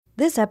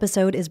This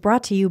episode is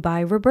brought to you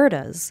by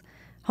Roberta's,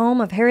 home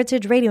of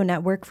Heritage Radio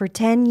Network for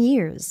 10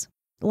 years.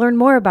 Learn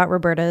more about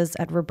Roberta's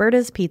at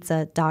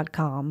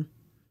robertaspizza.com.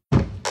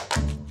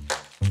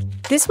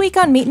 This week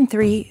on Meat and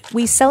Three,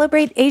 we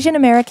celebrate Asian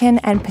American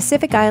and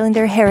Pacific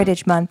Islander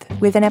Heritage Month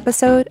with an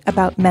episode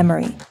about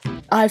memory.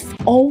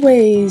 I've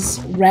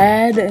always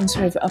read and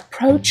sort of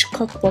approached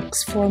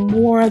cookbooks for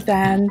more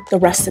than the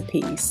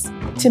recipes.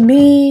 To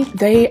me,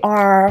 they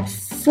are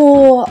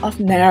full of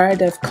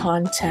narrative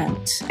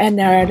content and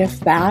narrative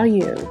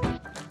value.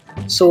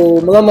 So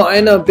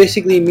Malama'aina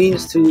basically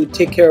means to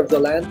take care of the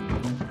land.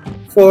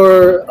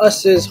 For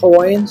us as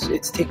Hawaiians,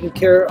 it's taking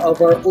care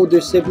of our older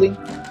sibling.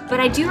 But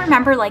I do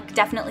remember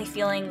definitely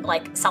feeling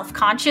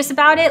self-conscious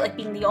about it,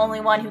 being the only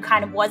one who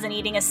kind of wasn't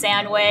eating a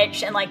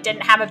sandwich and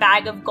didn't have a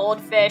bag of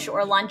goldfish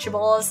or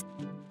Lunchables.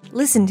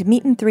 Listen to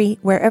Meat and Three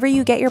wherever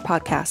you get your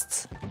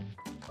podcasts.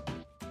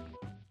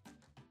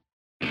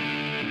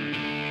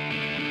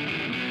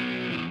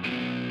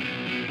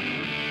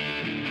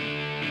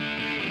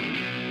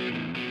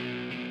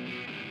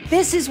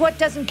 This is What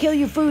Doesn't Kill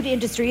You Food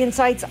Industry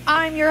Insights.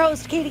 I'm your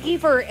host, Katie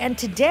Kiefer, and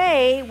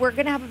today we're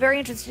going to have a very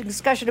interesting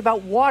discussion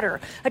about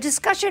water, a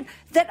discussion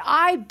that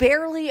I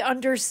barely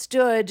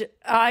understood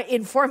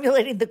in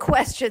formulating the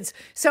questions.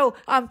 So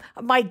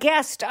my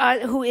guest,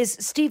 who is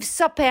Steve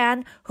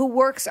Suppan, who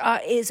works,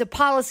 is a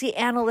policy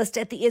analyst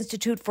at the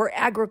Institute for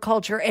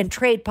Agriculture and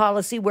Trade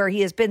Policy, where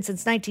he has been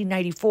since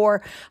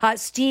 1994.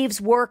 Steve's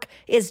work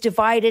is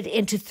divided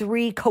into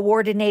three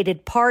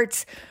coordinated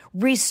parts: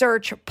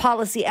 research,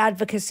 policy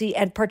advocacy,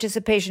 and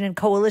participation in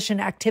coalition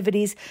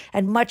activities.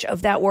 And much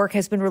of that work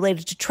has been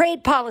related to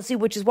trade policy,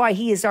 which is why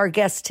he is our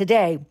guest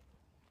today.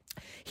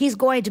 He's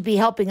going to be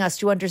helping us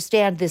to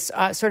understand this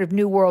sort of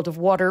new world of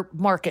water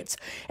markets.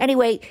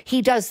 Anyway,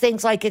 he does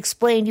things like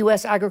explain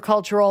U.S.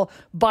 agricultural,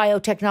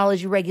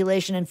 biotechnology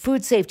regulation, and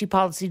food safety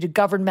policy to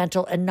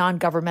governmental and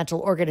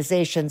non-governmental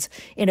organizations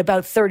in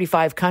about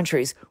 35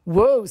 countries.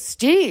 Whoa,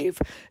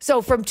 Steve!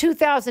 So from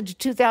 2000 to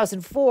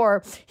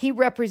 2004, he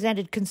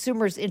represented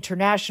Consumers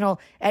International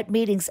at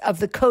meetings of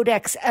the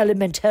Codex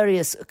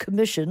Alimentarius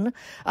Commission,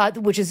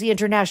 which is the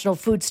international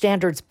food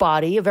standards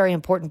body, a very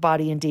important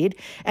body indeed.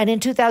 And in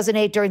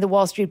 2008, during the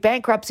Wall Street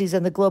bankruptcies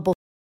and the global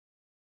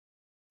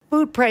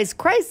food price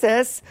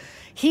crisis,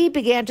 he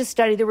began to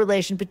study the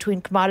relation between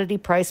commodity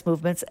price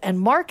movements and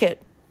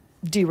market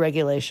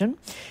deregulation.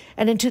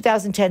 And in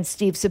 2010,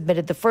 Steve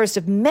submitted the first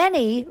of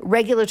many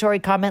regulatory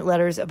comment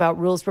letters about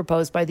rules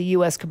proposed by the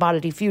U.S.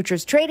 Commodity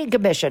Futures Trading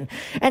Commission.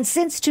 And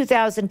since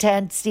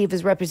 2010, Steve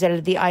has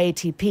represented the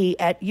IATP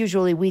at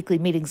usually weekly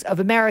meetings of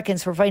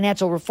Americans for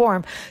Financial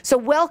Reform. So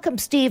welcome,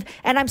 Steve.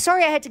 And I'm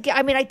sorry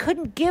I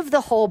couldn't give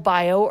the whole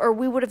bio, or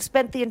we would have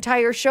spent the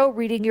entire show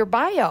reading your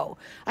bio.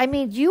 I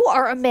mean, you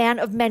are a man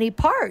of many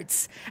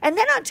parts. And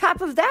then on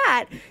top of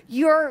that,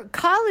 your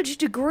college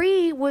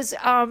degree was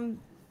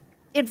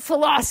in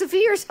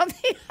philosophy or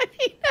something. I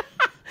mean,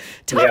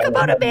 talk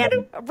about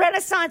a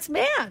Renaissance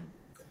man.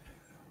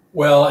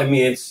 Well, I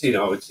mean, it's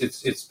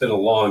been a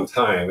long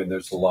time, and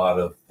there's a lot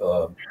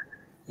of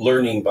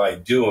learning by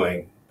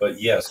doing. But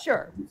yes,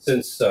 sure.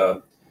 Since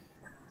the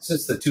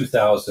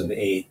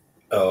 2008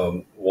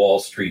 Wall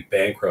Street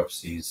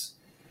bankruptcies,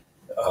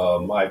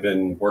 I've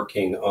been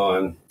working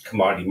on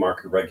commodity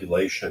market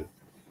regulation.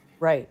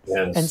 Right,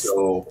 and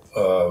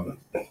so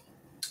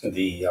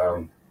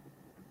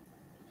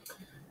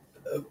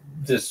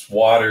this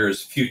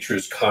Waters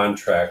futures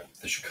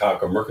contract the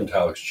Chicago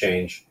Mercantile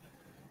Exchange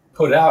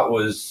put out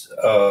was,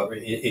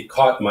 it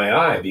caught my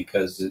eye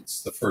because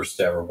it's the first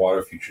ever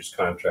water futures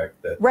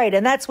contract. Right,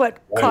 and that's what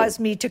caused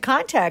me to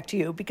contact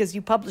you, because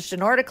you published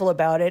an article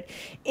about it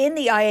in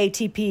the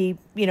IATP,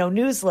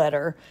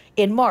 newsletter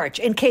in March.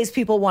 In case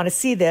people want to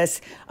see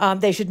this,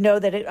 they should know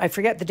that I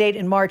forget the date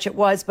in March it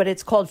was, but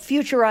it's called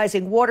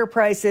Futurizing Water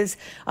Prices,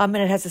 and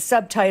it has a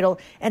subtitle.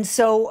 And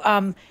so,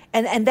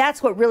 and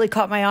that's what really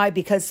caught my eye,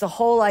 because the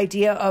whole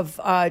idea of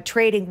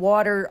trading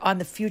water on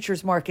the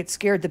futures market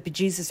scared the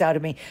bejesus out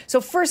of me. So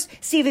first,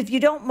 Steve, if you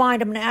don't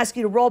mind, I'm going to ask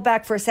you to roll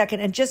back for a second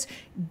and just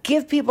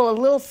give people a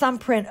little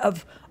thumbprint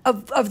of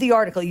the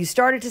article. You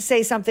started to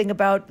say something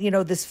about,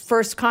 this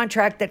first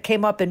contract that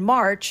came up in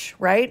March,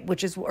 right?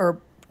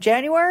 Or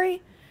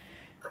January?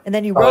 And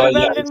then you wrote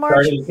about it in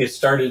March? It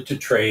started to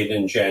trade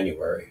in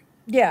January.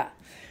 Yeah.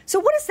 So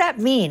what does that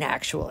mean,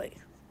 actually?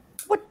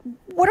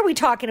 What are we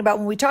talking about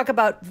when we talk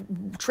about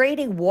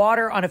trading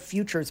water on a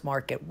futures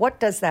market? What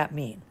does that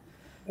mean?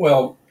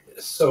 Well,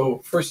 so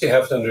first you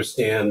have to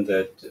understand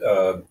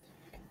that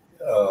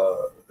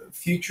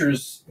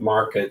futures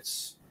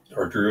markets,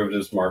 or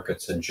derivatives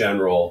markets in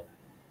general,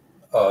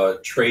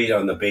 trade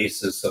on the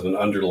basis of an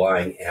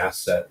underlying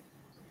asset.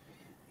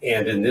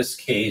 And in this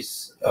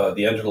case,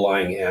 the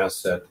underlying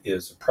asset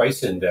is a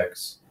price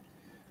index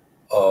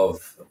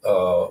of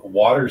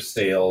water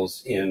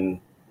sales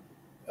in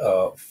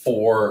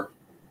four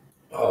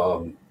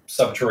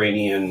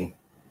subterranean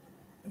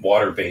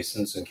water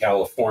basins in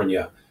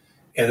California,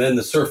 and then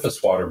the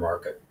surface water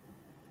market.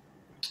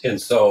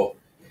 And so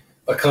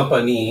a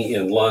company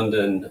in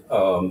London,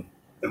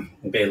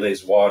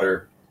 Bayleys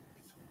Water,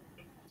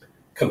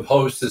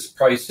 composed this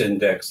price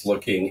index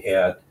looking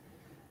at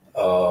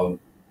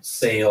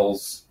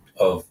sales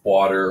of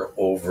water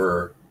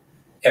over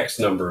X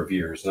number of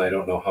years, and I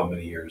don't know how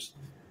many years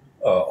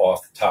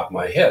off the top of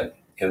my head.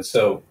 And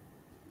so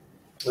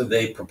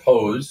they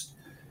proposed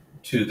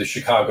to the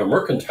Chicago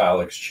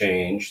Mercantile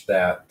Exchange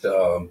that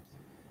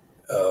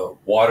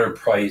water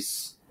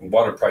prices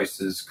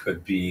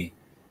could be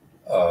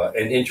of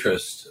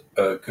interest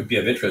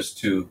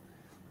to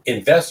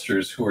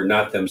investors who are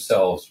not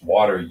themselves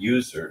water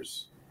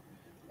users,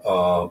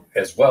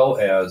 as well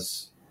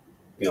as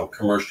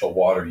commercial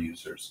water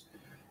users,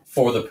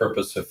 for the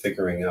purpose of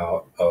figuring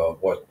out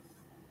what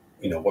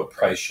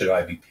price should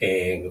I be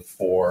paying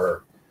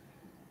for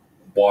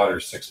water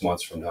 6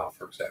 months from now,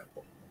 for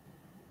example.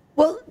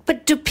 Well,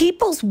 but do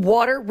people's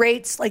water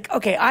rates, like,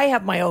 okay, I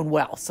have my own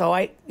well, so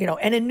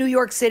and in New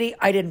York City,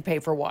 I didn't pay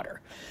for water.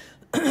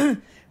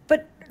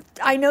 But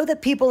I know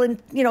that people in,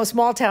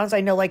 small towns,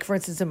 I know, like, for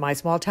instance, in my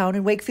small town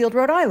in Wakefield,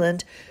 Rhode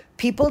Island,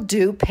 people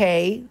do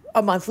pay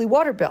a monthly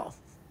water bill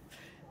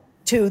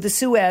to the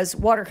Suez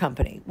Water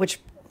Company,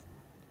 which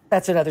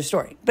that's another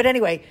story. But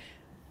anyway,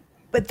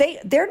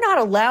 they're not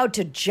allowed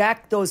to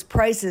jack those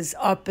prices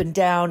up and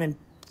down and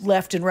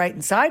left and right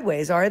and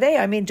sideways, are they?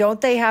 I mean,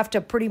 don't they have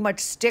to pretty much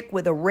stick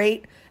with a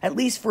rate at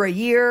least for a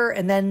year,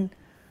 and then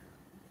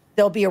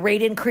there'll be a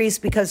rate increase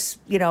because,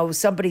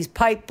 somebody's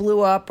pipe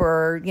blew up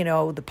or,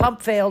 the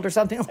pump failed or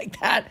something like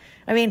that?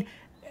 I mean,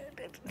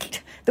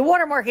 the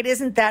water market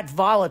isn't that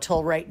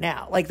volatile right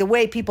now. Like, the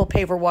way people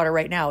pay for water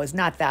right now is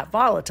not that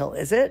volatile,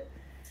 is it?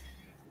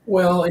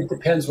 Well, it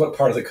depends what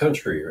part of the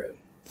country you're in.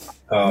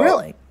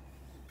 Really?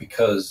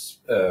 Because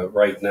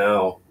right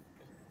now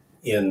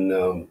in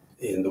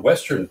the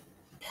western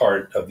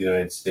part of the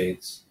United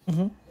States,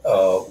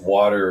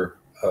 water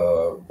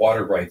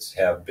rights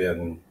have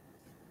been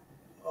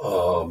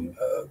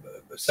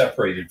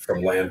separated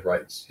from land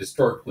rights.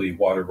 Historically,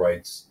 water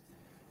rights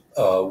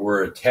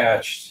were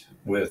attached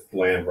with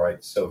land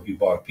rights. So if you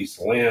bought a piece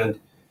of land,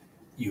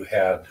 you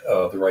had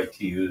the right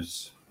to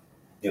use,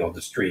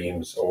 the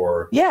streams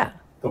or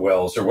the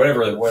wells or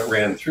whatever what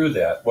ran through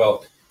that.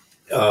 Well,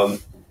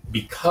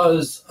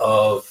 because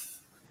of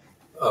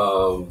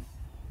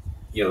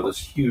this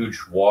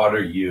huge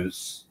water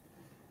use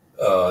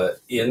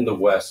in the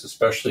West,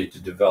 especially to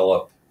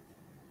develop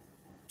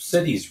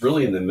cities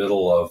really in the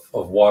middle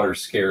of water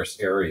scarce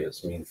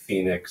areas. I mean,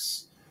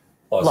 Phoenix,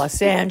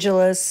 Los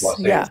Angeles,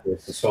 and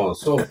so on and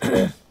so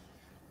forth.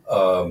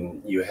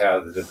 You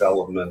have the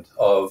development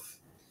of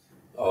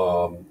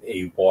a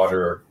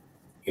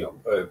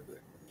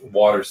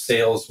water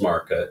sales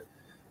market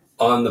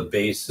on the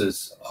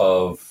basis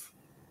of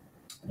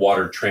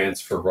water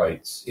transfer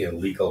rights in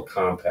legal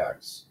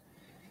compacts.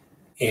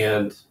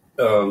 And,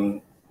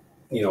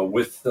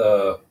 with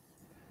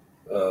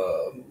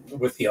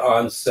the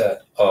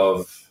onset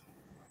of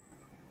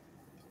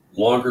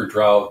longer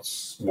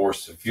droughts, more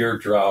severe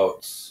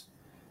droughts,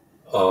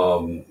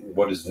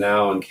 what is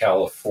now in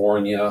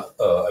California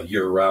a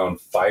year-round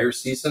fire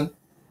season.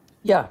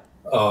 Yeah.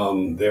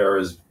 There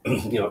is,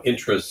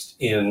 interest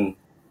in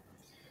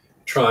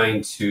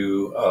trying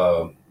to,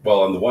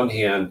 on the one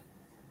hand,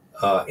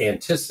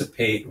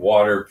 anticipate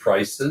water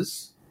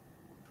prices,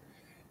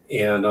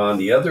 and on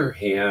the other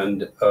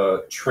hand,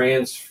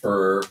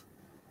 transfer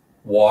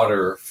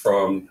water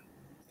from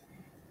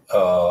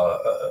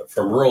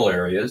rural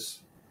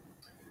areas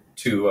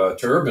to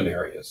urban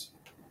areas.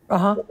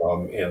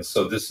 And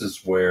so this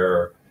is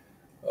where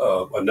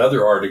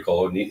another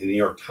article in the New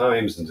York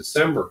Times in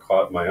December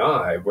caught my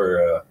eye,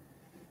 where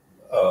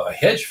a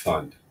hedge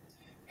fund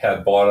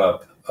had bought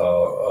up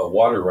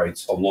water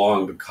rights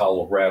along the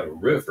Colorado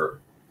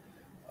River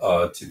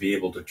to be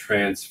able to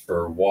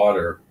transfer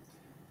water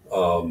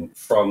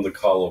from the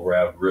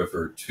Colorado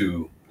River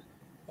to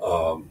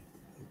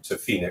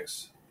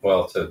Phoenix,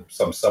 to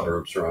some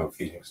suburbs around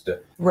Phoenix.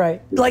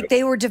 Right. Like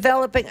they were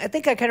developing, I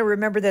think I kind of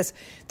remember this,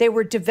 they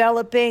were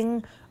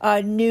developing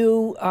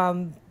new,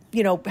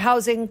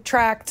 housing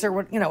tracts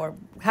or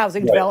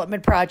housing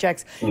development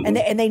projects, and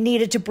they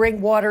needed to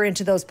bring water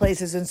into those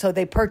places. And so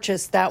they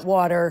purchased that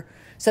water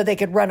so they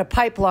could run a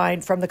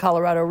pipeline from the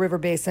Colorado River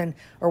Basin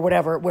or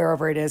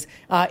wherever it is,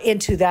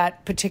 into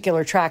that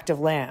particular tract of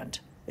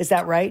land. Is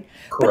that right?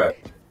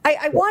 Correct. But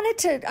I wanted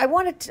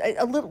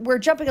to a little. We're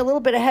jumping a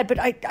little bit ahead, but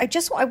I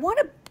want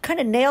to kind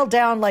of nail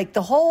down like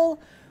the whole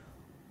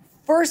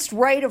first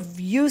right of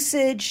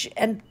usage,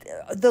 and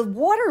the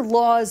water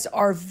laws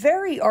are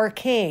very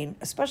arcane,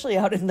 especially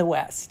out in the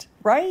West,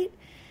 right?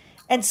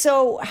 And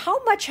so,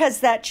 how much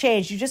has that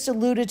changed? You just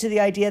alluded to the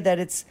idea that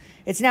it's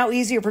now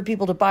easier for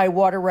people to buy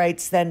water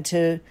rights than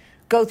to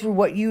go through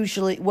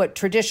what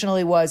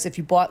traditionally was, if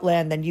you bought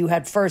land, then you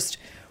had first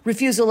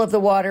refusal of the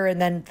water,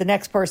 and then the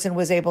next person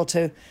was able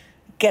to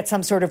get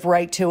some sort of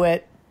right to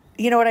it.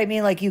 You know what I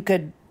mean? Like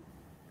it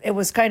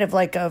was kind of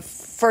like a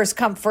first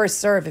come, first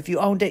serve. If you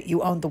owned it,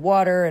 you owned the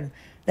water, and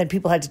then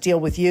people had to deal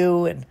with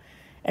you.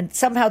 And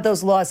somehow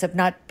those laws have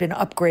not been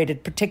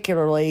upgraded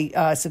particularly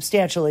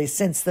substantially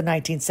since the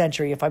 19th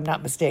century, if I'm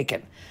not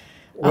mistaken.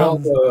 Well,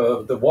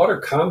 the water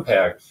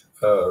compacts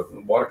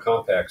in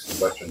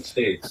Western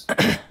states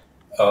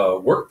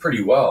work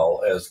pretty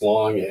well as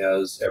long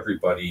as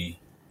everybody,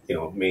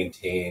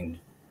 maintained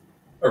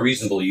a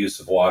reasonable use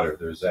of water.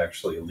 There's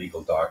actually a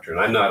legal doctrine.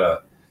 I'm not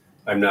a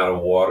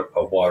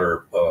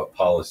water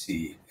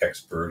policy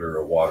expert or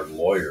a water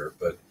lawyer,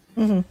 but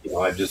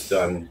I've just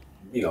done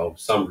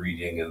some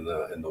reading in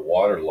the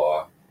water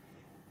law.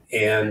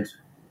 And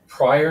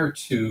prior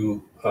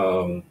to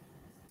the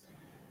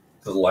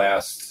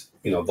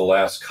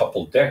last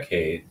couple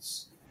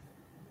decades,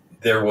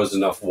 there was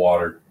enough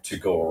water to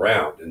go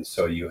around, and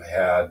so you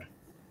had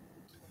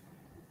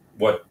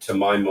what, to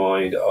my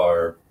mind,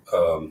 are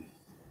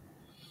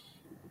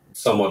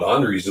somewhat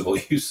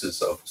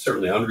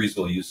certainly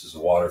unreasonable uses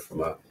of water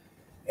from a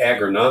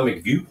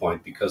agronomic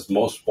viewpoint, because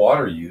most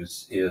water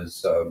use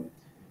is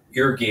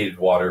irrigated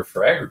water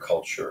for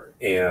agriculture,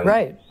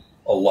 and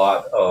a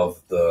lot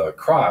of the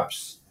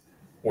crops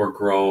were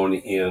grown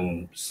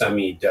in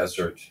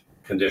semi-desert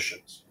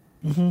conditions.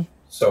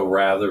 So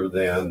rather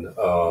than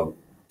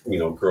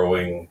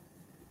growing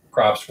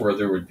crops where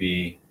there would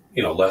be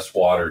less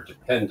water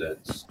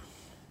dependence,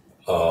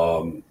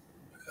 less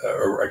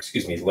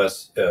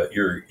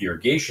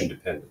irrigation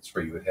dependence,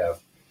 where you would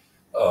have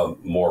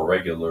more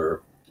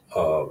regular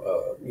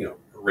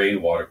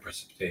rainwater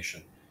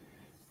precipitation,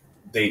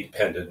 they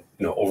depended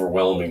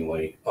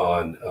overwhelmingly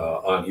on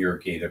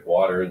irrigated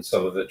water, and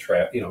some of it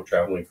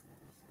traveling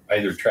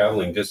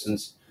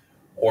distance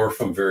or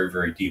from very,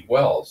 very deep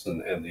wells,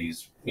 and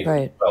these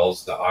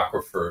wells, the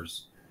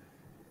aquifers,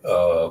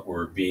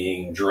 were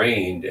being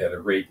drained at a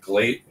rate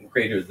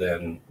greater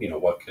than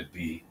what could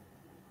be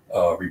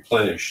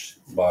replenished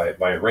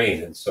by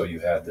rain, and so you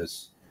had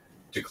this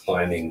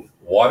declining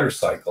water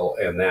cycle,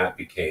 and that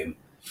became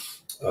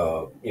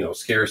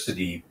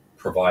scarcity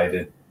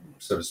provided,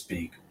 so to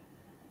speak,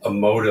 a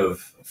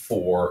motive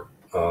for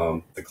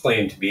the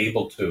claim to be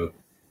able to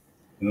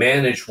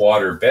manage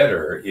water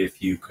better if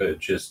you could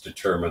just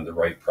determine the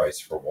right price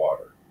for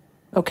water.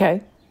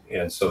 Okay.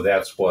 And so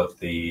that's what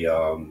the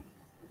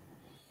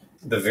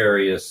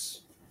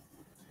various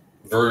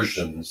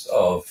versions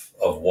of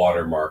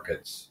water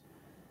markets,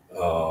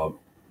 I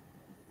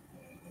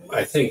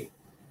think.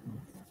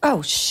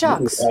 Oh,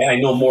 shucks. I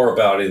know more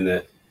about in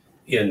the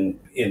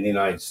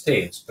United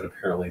States, but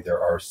apparently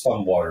there are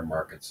some water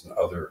markets in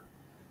other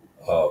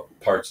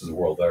parts of the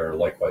world that are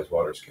likewise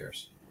water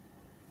scarce.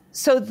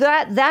 So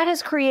that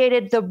has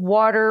created the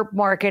water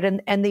market,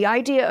 and the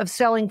idea of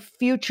selling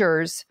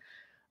futures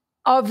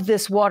of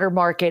this water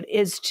market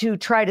is to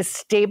try to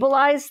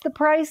stabilize the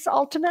price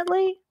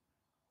ultimately?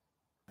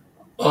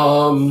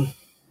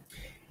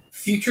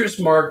 Futures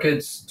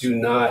markets do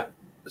not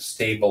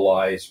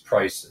stabilize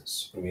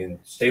prices. I mean,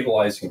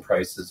 stabilizing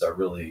prices are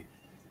really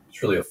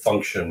a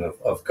function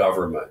of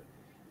government.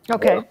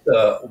 Okay.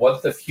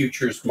 What the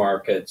futures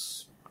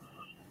markets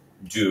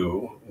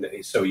do,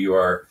 so you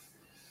are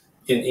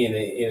in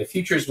a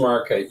futures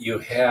market, you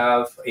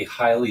have a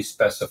highly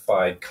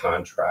specified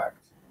contract,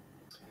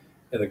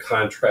 and the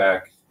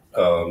contract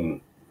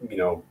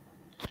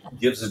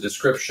gives a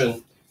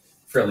description,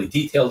 fairly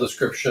detailed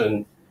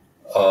description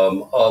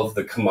of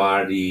the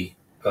commodity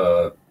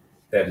that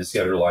is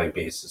the underlying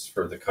basis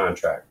for the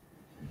contract.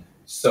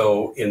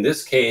 So in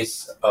this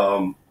case,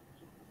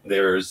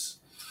 there's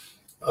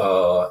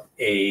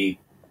a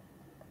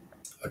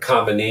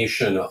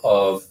combination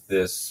of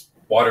this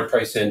water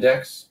price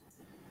index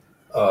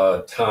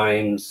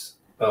times,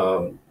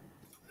 I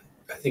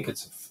think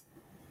it's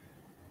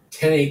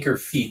 10 acre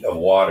feet of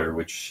water,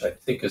 which I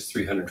think is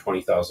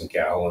 320,000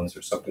 gallons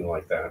or something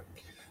like that.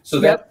 So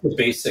that's the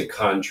basic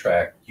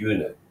contract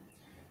unit.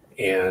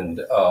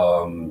 And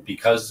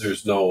because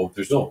there's no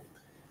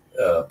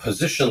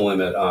position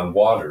limit on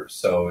water,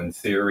 so in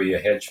theory, a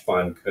hedge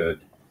fund could,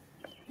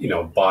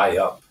 buy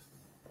up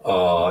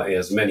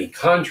as many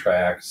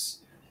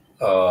contracts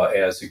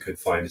as it could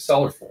find a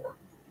seller for.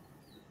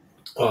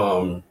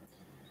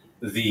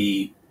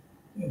 The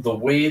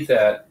way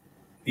that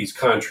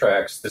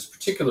this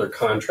particular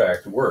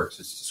contract works,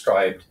 it's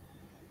described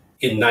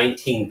in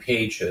 19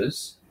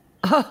 pages.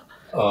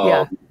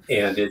 And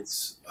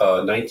it's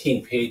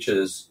 19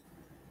 pages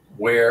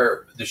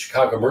where the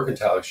Chicago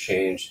Mercantile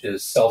Exchange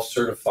is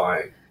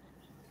self-certifying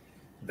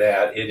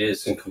that it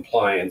is in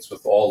compliance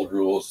with all the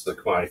rules of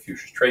the Commodity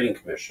Futures Trading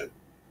Commission.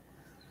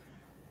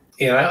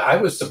 And I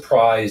was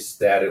surprised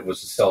that it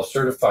was a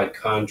self-certified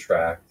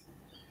contract,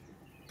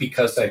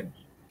 because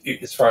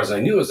as far as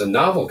I knew, it was a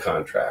novel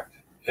contract.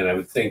 And I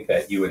would think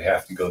that you would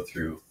have to go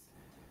through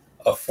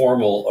a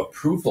formal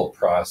approval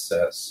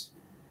process,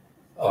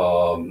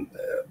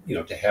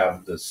 to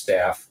have the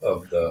staff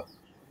of the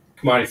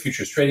Commodity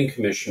Futures Trading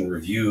Commission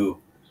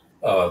review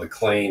the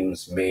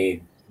claims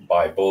made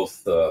by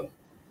both the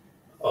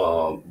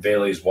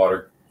Valley's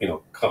Water,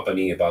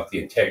 company about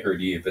the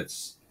integrity of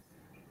its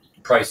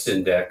price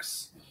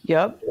index.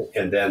 Yep.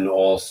 And then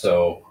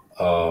also,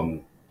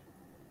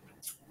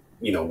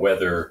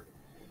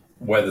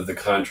 whether the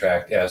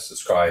contract as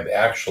described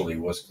actually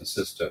was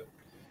consistent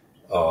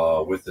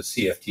with the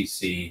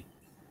CFTC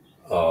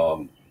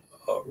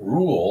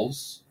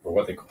rules, or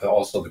what they call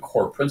also the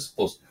core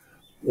principles,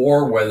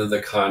 or whether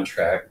the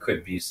contract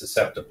could be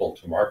susceptible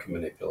to market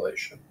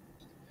manipulation.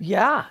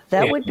 Yeah,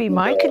 that would be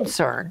my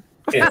concern.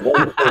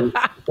 And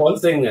one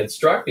thing that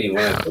struck me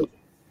when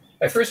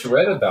I first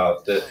read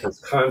about this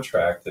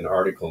contract, an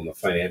article in the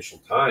Financial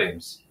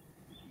Times,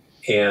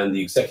 and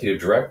the executive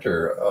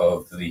director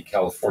of the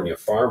California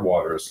Farm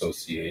Water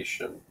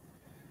Association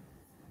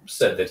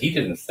said that he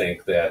didn't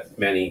think that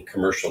many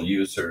commercial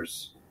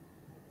users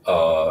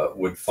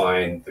would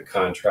find the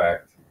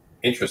contract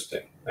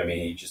interesting. I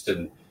mean, he just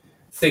didn't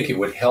think it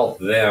would help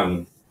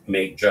them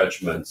make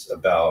judgments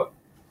about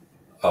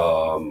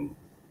at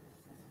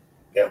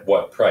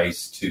what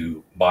price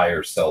to buy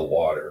or sell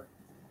water.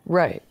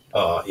 Right.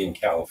 In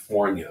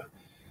California.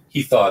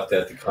 He thought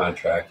that the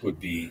contract would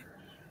be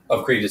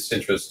of greatest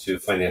interest to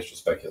financial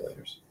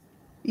speculators.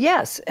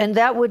 Yes, and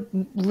that would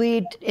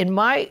lead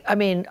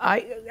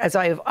as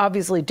I have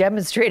obviously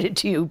demonstrated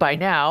to you by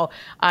now,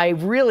 I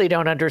really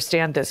don't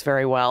understand this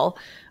very well.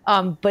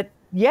 But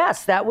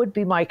yes, that would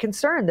be my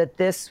concern, that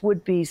this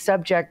would be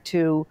subject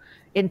to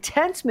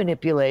intense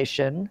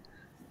manipulation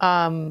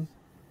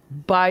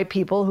by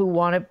people who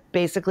want to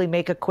basically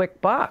make a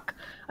quick buck.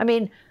 I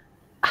mean,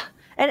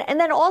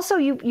 and then also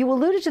you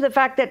alluded to the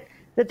fact that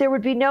there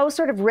would be no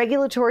sort of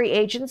regulatory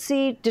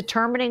agency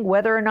determining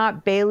whether or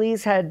not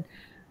Bailey's had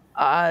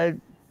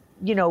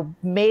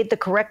made the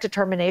correct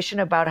determination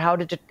about how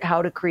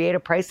to create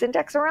a price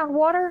index around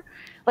water.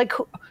 Like,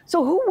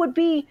 so who would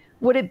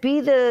it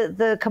be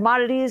the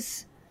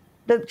commodities,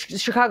 the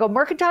Chicago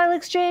Mercantile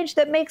Exchange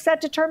that makes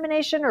that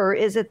determination, or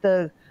is it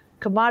the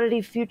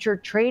Commodity Future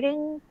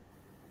Trading,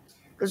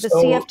 or the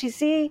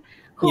CFTC?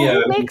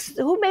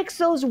 Who makes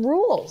those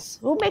rules?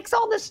 Who makes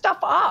all this stuff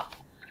up?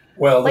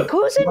 Well,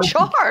 who's in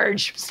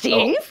charge,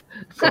 Steve?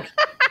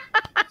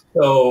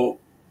 So,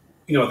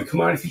 the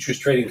Commodity Futures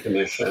Trading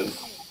Commission,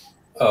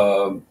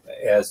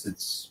 as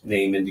its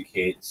name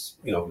indicates,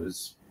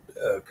 is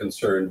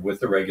concerned with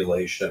the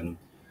regulation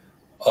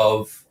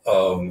of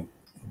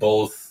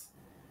both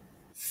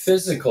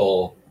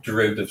physical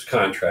derivatives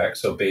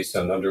contracts, so based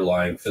on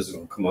underlying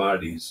physical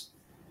commodities,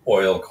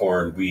 oil,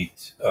 corn,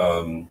 wheat,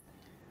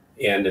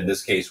 and in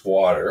this case,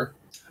 water.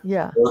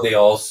 Yeah. Or they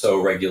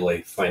also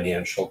regulate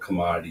financial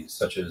commodities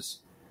such as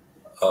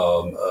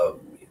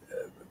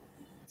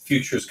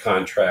futures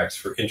contracts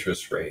for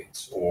interest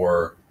rates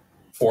or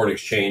foreign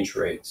exchange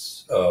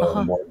rates,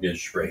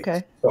 mortgage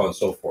rates, so on and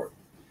so forth.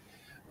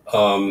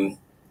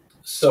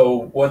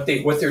 So what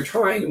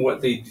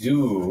they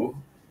do,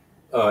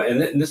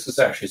 and this is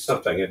actually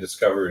something I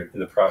discovered in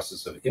the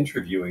process of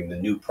interviewing the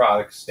new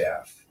product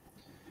staff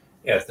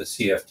at the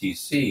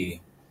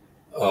CFTC.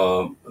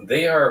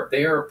 They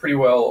are pretty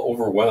well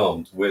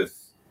overwhelmed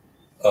with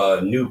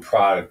new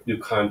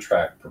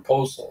contract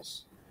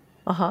proposals.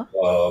 I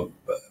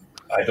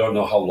don't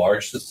know how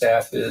large the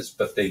staff is,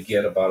 but they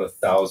get about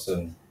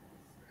 1,000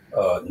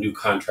 new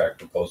contract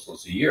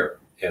proposals a year.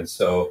 And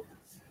so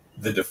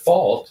the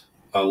default,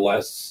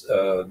 unless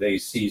they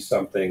see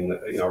something,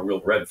 a real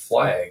red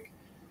flag,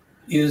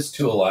 is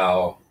to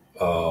allow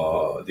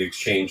the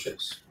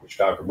exchanges, the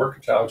Chicago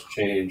Mercantile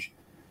Exchange,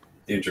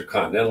 the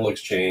Intercontinental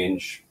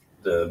Exchange,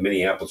 the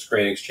Minneapolis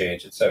Grain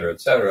Exchange, et cetera,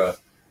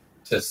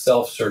 to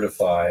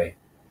self-certify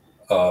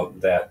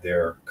that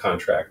their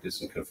contract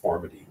is in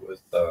conformity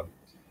with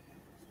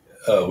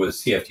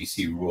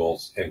CFTC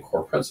rules and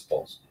core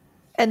principles.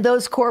 And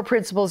those core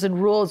principles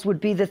and rules would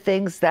be the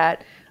things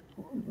that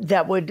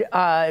would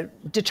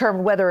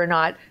determine whether or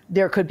not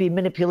there could be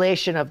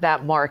manipulation of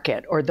that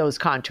market or those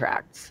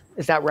contracts.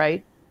 Is that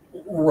right?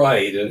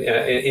 Right. And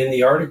in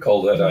the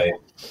article that I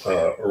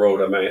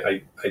wrote,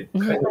 I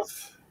kind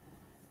of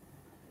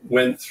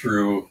went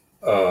through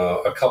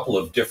a couple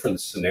of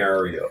different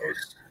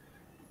scenarios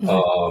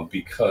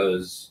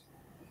because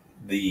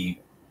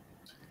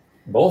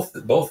both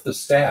the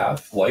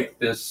staff, like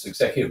this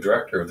executive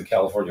director of the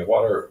California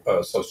Water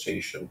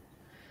Association,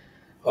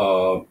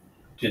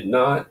 did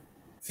not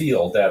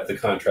feel that the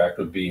contract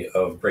would be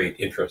of great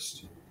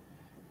interest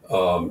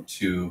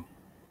to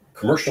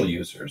commercial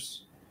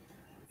users.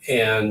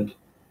 And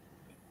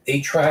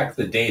they track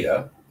the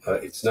data.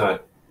 It's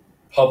not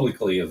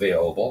publicly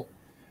available,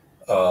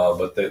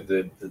 but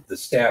the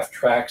staff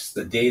tracks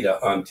the data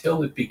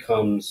until it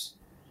becomes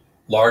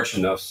large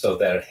enough so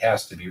that it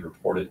has to be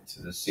reported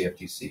to the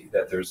CFTC,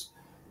 that there's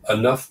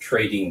enough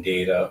trading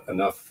data,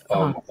 enough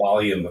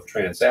volume of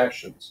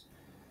transactions.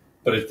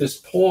 But at this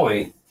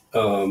point,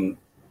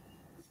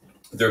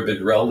 there have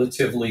been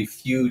relatively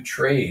few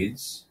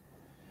trades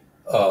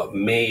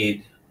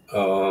made,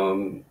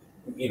 in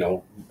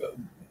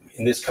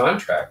this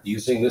contract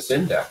using this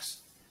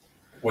index,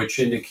 which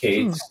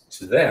indicates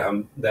to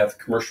them that the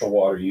commercial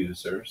water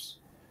users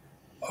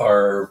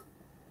are,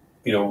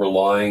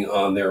 relying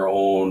on their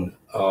own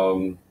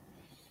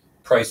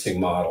pricing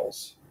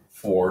models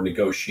for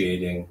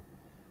negotiating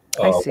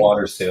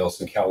water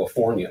sales in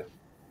California.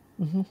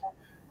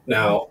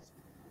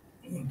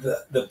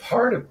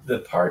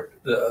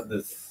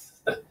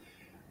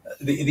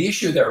 the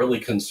issue that really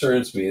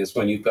concerns me is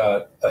when you've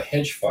got a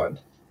hedge fund,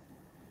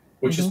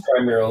 which is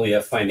primarily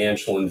a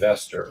financial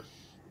investor,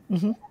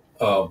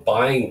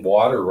 buying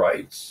water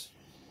rights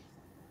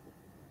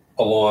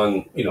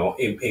along,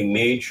 a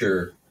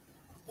major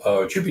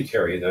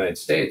tributary of the United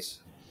States.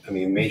 I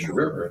mean, major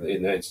river in the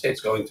United States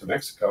going to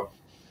Mexico,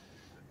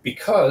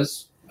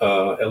 because,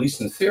 at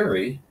least in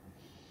theory,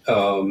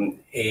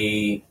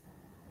 a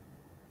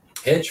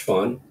hedge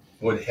fund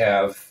would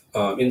have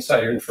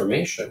insider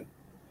information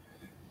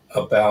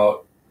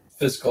about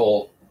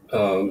physical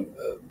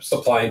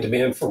supply and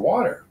demand for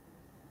water.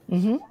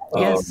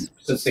 Yes.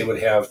 Since they would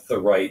have the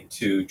right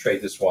to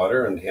trade this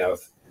water and have,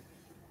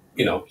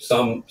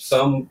 some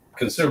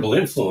considerable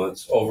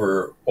influence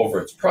over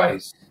its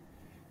price.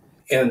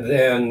 And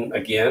then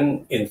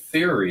again, in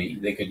theory,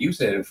 they could use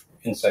that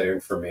insider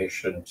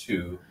information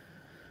to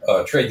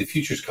trade the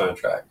futures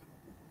contract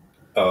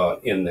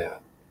in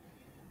that.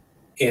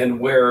 And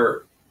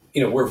where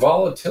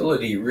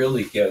volatility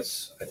really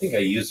gets, I think I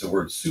used the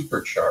word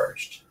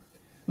supercharged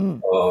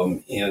in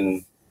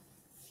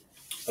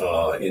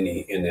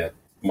that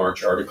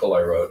March article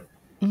I wrote,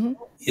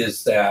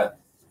 is that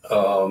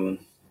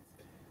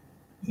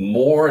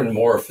more and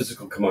more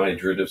physical commodity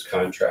derivatives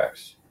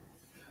contracts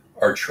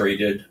are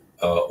traded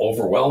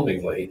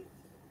overwhelmingly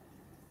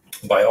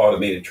by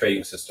automated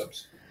trading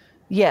systems.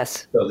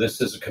 Yes. So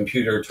this is a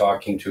computer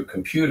talking to a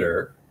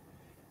computer,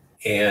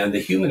 and the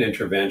human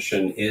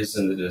intervention is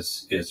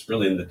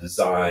really in the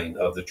design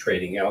of the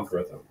trading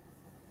algorithm.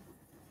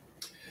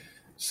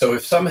 So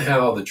if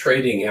somehow the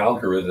trading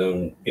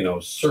algorithm,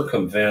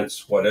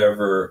 circumvents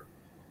whatever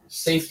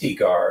safety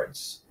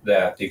guards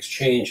that the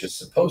exchange is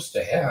supposed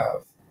to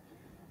have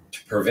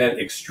to prevent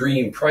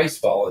extreme price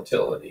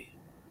volatility,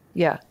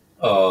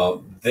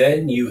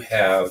 then you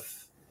have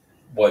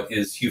what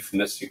is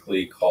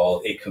euphemistically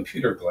called a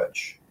computer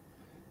glitch,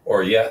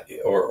 or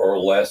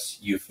less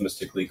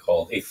euphemistically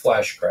called a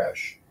flash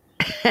crash.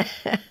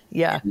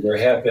 There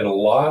have been a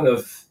lot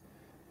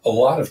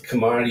of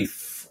commodity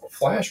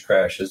flash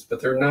crashes, but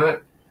they're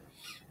not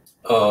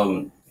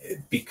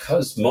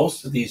because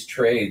most of these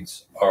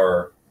trades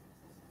are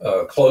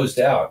closed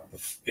out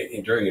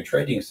during a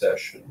trading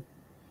session.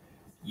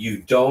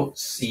 You don't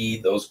see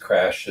those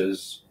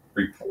crashes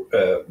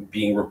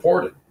being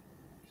reported.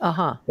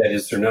 That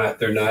is, they're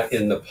not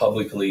in the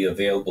publicly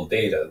available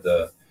data.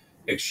 The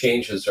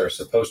exchanges are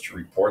supposed to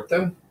report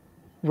them,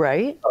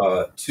 right,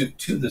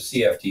 to the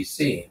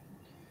CFTC.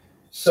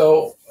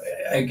 So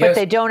I guess, but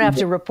they don't have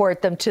to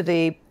report them to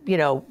the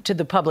to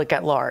the public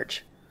at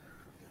large.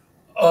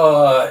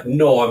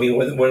 No, I mean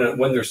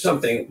when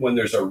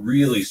there's a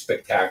really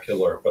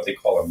spectacular, what they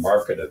call a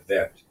market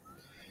event.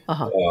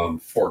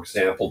 For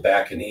example,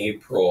 back in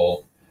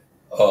April,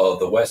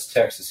 the West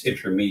Texas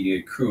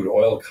Intermediate crude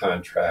oil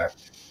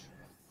contract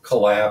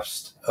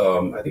collapsed.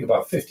 I think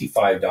about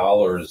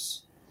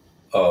 $55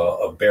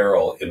 a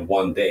barrel in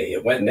one day.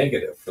 It went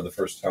negative for the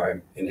first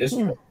time in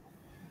history.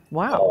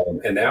 Wow!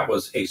 And that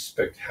was a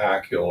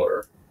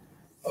spectacular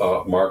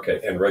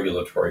market and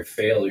regulatory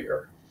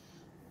failure.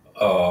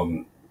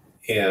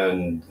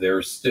 And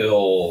there's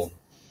still,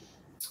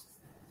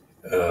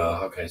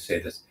 how can I say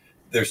this?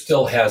 There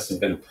still hasn't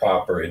been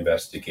proper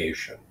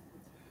investigation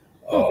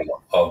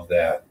of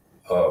that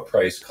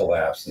price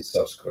collapse and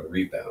subsequent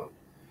rebound.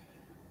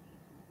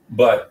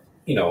 But,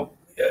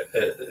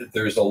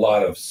 there's a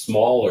lot of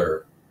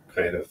smaller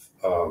kind of,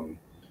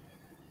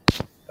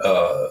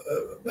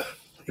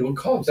 you would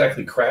call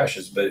exactly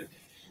crashes, but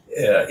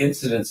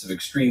incidents of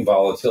extreme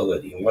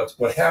volatility. And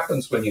what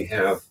happens when you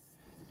have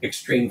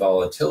extreme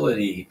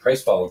volatility,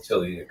 price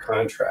volatility in a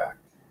contract,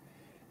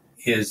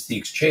 is the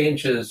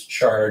exchanges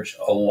charge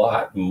a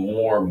lot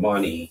more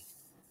money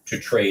to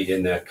trade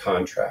in that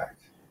contract.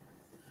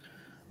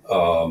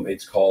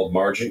 It's called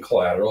margin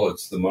collateral.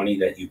 It's the money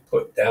that you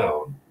put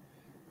down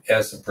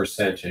as a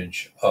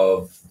percentage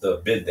of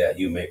the bid that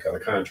you make on a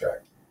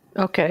contract.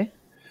 Okay.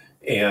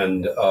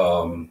 And,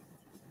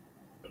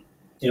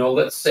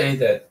 let's say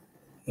that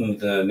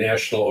the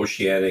National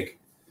Oceanic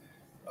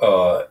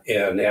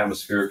and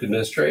Atmospheric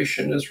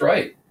Administration is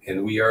right,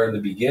 and we are in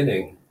the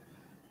beginning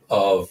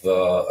of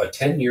a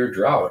 10-year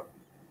drought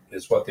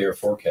is what they are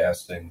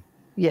forecasting.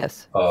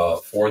 Yes.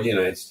 For the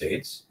United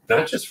States,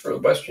 not just for the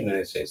Western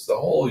United States, the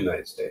whole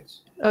United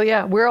States. Oh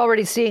yeah, we're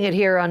already seeing it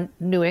here on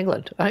New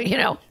England.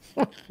 Yeah.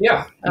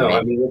 No,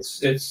 I mean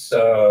it's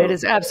it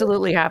is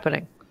absolutely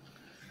happening.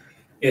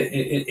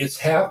 It's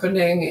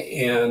happening,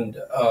 and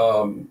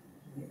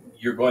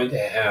you're going to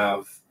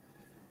have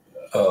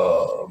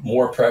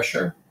more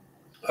pressure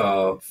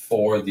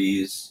for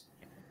these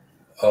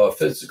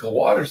physical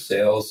water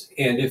sales.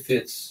 And if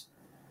it's,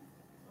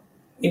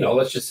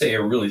 let's just say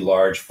a really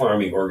large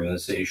farming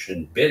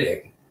organization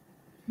bidding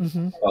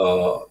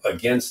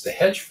against the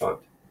hedge fund,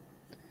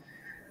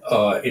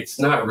 it's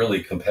not really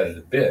a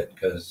competitive bid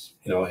because,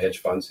 hedge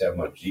funds have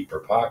much deeper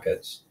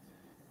pockets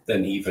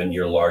than even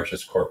your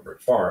largest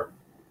corporate farm.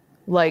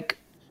 Like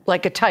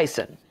a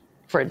Tyson,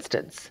 for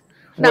instance.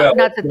 Well,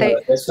 Not that they.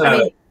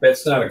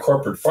 that's not a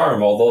corporate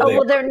farm, although Oh, they.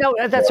 well,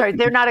 that's right.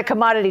 They're not a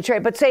commodity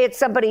trade. But say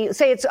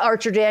it's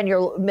Archer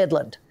Daniel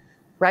Midland,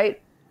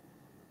 right?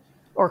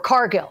 Or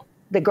Cargill.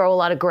 They grow a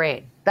lot of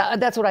grain.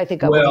 That's what I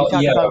think of when you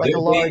talk about like a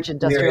large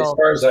industrial. As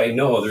far as I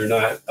know, they're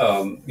not,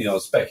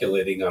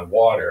 speculating on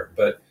water,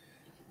 but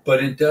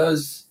it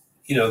does,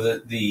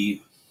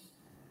 the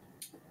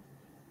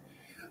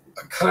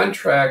a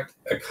contract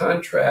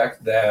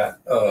that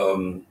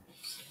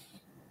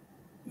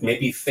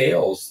maybe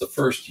fails the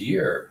first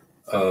year.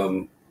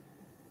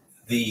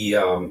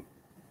 The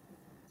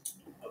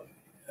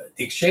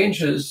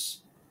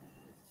exchanges,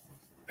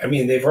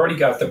 they've already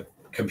got the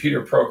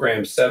computer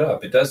program set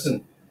up. It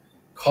doesn't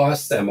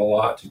cost them a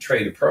lot to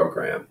trade a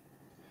program.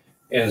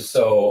 And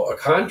so a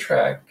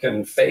contract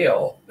can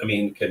fail.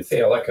 Can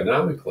fail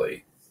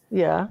economically.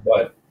 Yeah.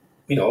 But,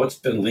 it's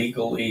been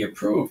legally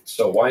approved.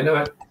 So why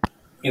not,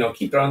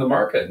 keep it on the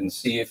market and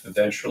see if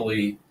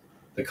eventually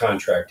the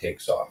contract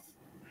takes off.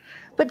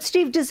 But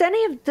Steve, does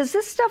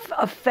this stuff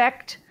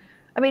affect,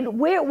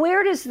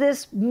 where does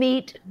this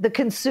meet the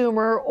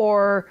consumer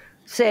or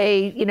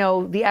say,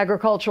 the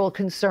agricultural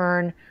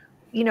concern?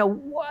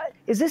 What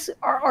is this?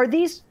 Are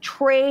these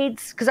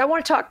trades? Because I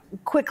want to talk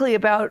quickly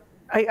about,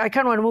 I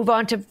kind of want to move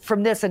on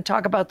from this and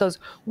talk about those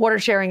water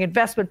sharing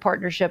investment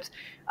partnerships,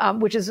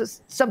 which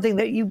is something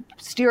that you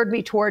steered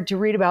me toward to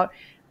read about.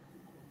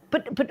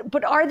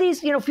 But are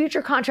these,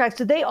 future contracts,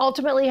 do they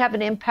ultimately have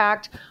an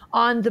impact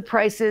on the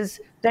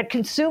prices that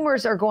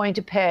consumers are going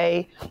to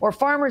pay or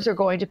farmers are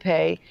going to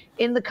pay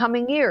in the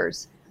coming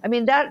years?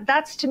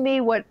 That's to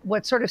me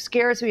what sort of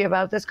scares me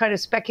about this kind of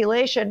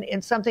speculation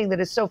in something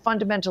that is so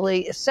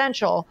fundamentally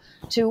essential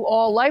to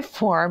all life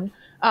form.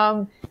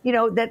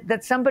 That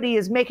somebody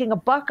is making a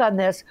buck on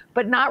this,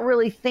 but not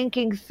really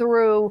thinking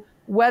through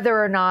whether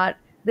or not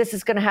this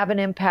is going to have an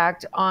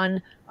impact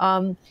on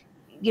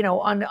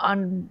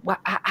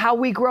how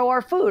we grow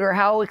our food or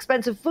how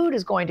expensive food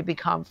is going to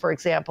become. For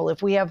example,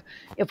 if we have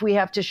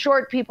to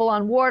short people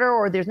on water,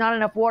 or there's not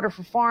enough water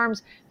for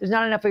farms, there's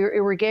not enough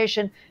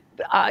irrigation,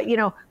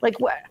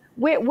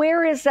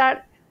 where is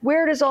that?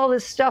 Where does all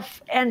this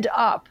stuff end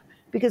up?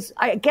 Because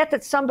I get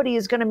that somebody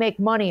is going to make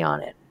money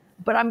on it,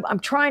 but I'm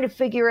trying to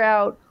figure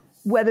out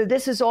whether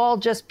this is all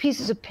just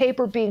pieces of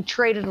paper being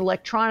traded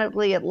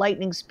electronically at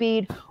lightning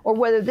speed, or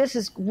whether this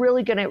is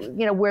really going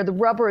to, where the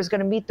rubber is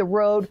going to meet the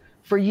road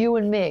for you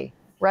and me,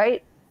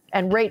 right?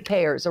 And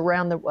ratepayers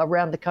around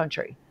the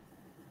country.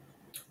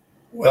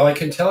 Well, I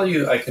can tell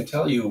you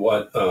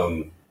what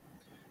the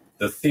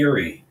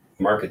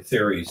market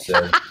theory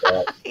says.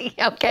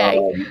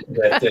 Okay.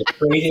 That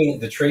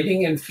the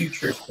trading in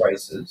futures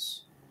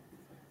prices,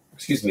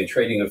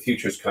 trading of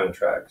futures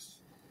contracts,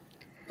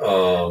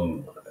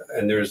 and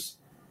there's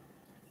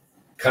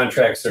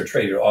contracts that are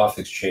traded off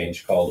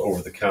exchange called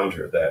over the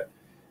counter that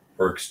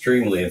were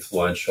extremely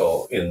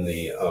influential in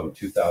the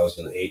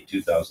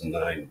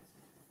 2008-2009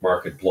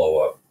 market blow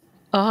up.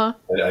 I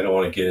don't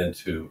want to get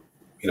into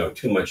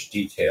too much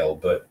detail,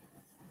 but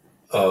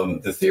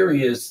the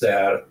theory is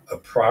that a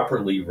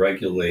properly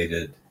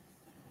regulated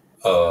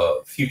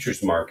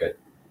futures market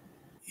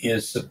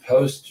is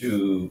supposed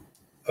to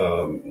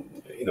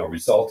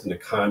result in a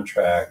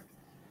contract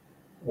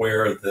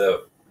where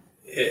the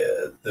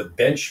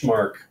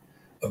benchmark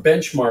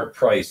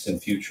price in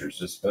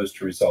futures is supposed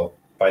to result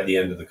by the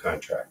end of the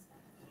contract.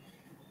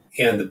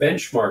 And the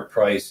benchmark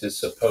price is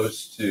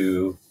supposed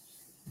to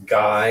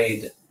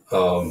guide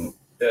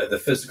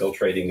the physical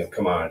trading of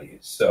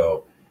commodities.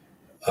 So,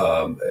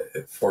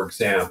 for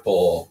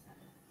example,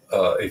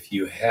 if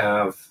you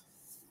have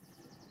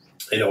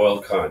an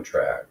oil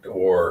contract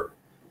or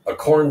a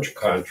corn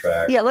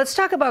contract. Yeah, let's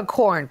talk about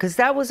corn, because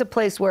that was a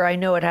place where I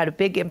know it had a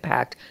big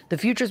impact. The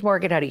futures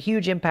market had a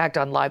huge impact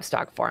on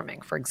livestock farming,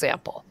 for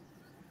example.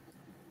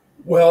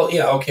 Well,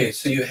 yeah, okay.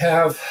 So you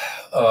have,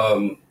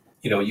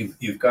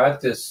 you've got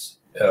this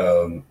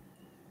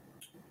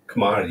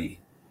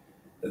commodity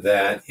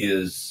that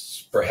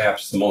is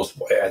perhaps the most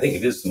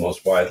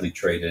widely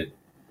traded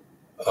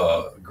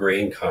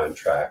grain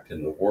contract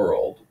in the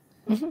world.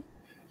 Mm-hmm.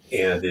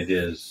 And it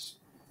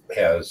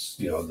has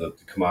the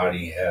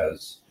commodity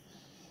has,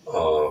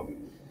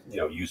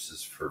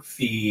 uses for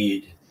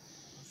feed,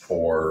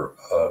 for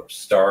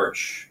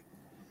starch,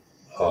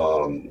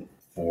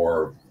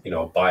 for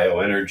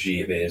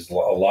bioenergy. There's a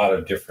lot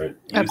of different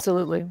uses.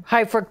 Absolutely.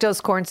 High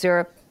fructose corn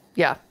syrup.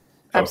 Yeah,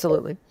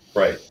 absolutely.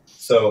 Okay. Right.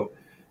 So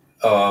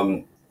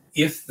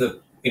if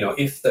the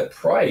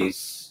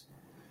price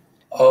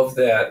of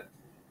that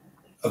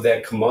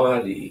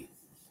commodity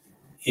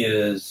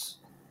is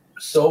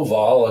so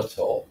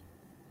volatile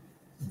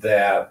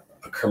that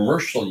a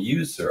commercial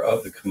user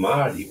of the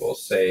commodity will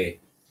say,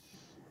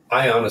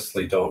 I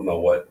honestly don't know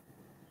what,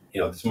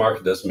 this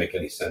market doesn't make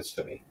any sense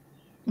to me.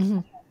 Mm-hmm.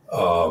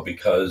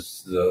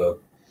 Because the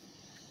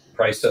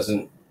price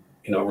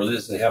really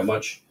doesn't have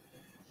much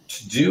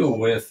to do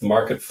with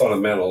market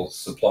fundamentals,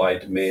 supply,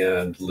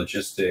 demand,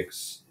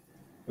 logistics.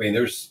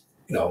 There's,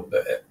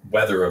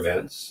 weather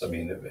events.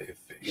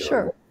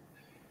 Sure.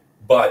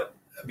 But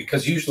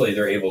because usually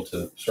they're able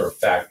to sort of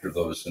factor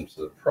those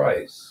into the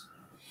price.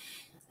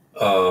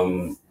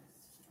 And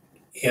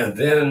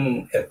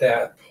then at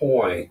that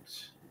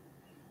point,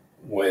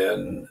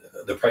 when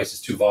the price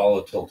is too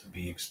volatile to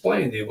be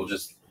explained, they will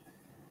just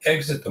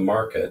exit the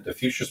market, the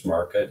futures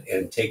market,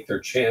 and take their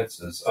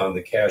chances on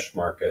the cash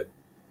market.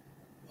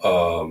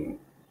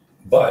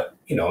 But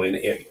in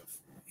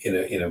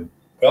a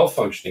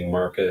well-functioning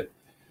market,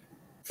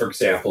 for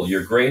example,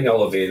 your grain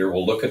elevator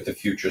will look at the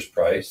futures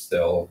price.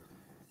 They'll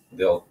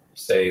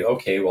say,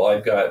 okay, well,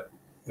 I've got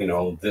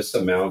this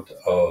amount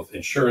of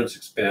insurance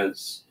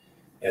expense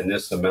and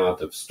this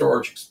amount of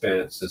storage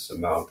expense, this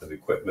amount of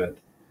equipment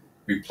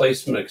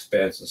replacement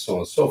expense, and so on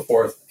and so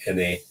forth. And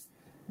they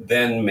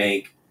then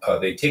they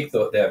take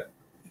that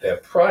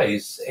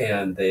price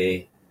and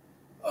they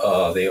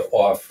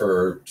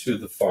offer to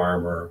the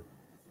farmer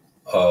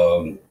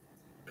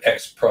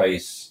X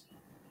price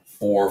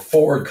for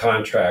forward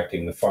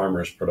contracting the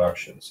farmer's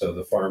production. So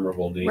the farmer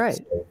will need to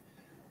say,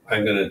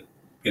 I'm going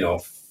to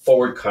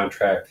forward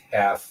contract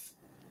half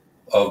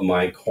of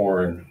my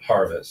corn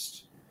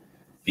harvest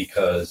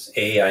because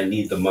I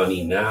need the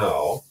money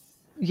now.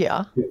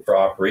 Yeah. For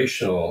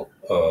operational,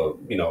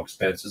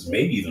 expenses,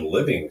 maybe even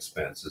living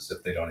expenses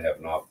if they don't have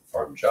an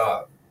off-farm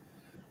job.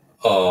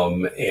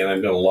 And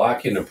I'm going to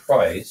lock in a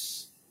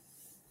price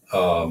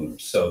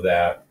so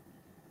that,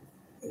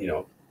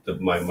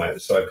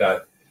 so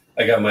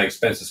I got my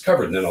expenses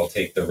covered, and then I'll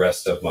take the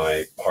rest of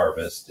my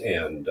harvest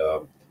and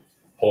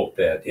hope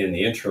that in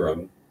the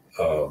interim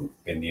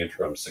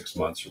 6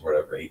 months or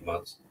whatever, 8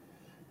 months,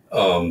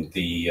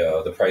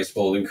 the price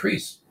will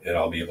increase, and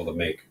I'll be able to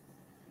make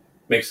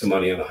some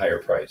money on a higher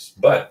price.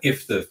 But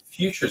if the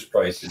futures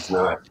price is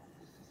not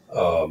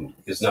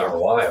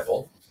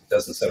reliable,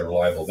 doesn't set a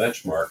reliable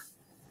benchmark,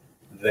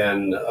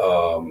 then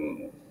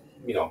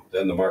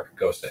then the market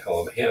goes to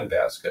hell in a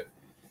handbasket.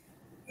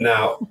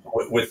 Now,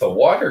 with the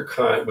water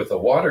contract,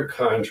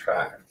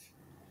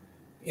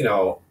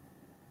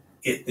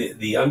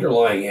 the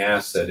underlying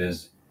asset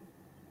is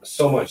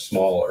so much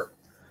smaller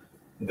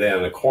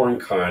than a corn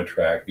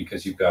contract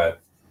because you've got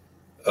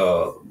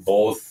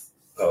both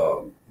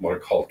what are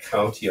called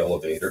county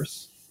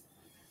elevators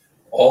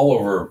all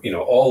over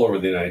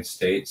the United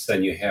States.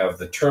 Then you have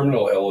the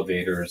terminal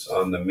elevators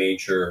on the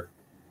major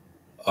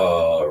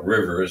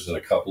rivers and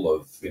a couple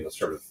of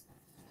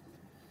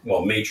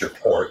major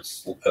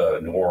ports,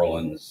 New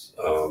Orleans,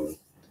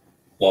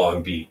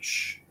 Long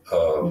Beach.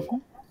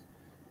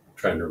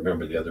 Trying to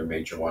remember the other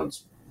major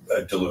ones,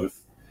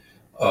 Duluth,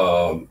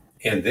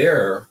 and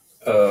there,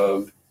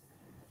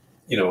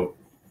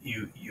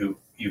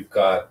 you've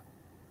got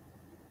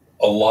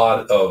a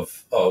lot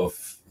of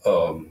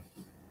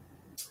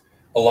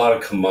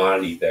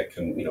commodity that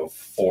can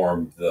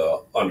form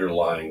the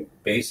underlying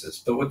basis.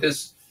 But with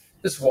this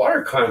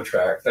water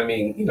contract, I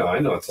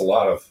know it's a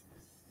lot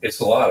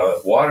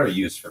of water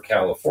use for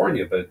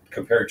California, but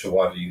compared to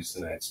water use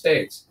in the United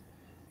States,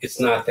 it's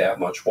not that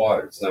much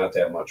water. It's not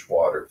that much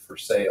water for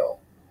sale.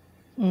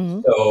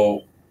 Mm-hmm.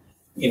 So,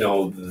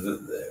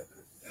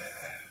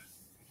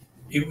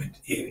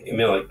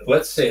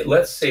 let's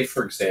say,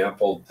 for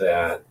example,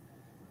 that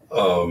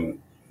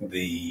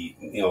the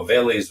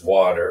Valleys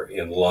Water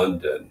in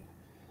London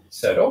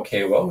said,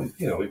 okay, well,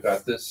 we've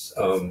got this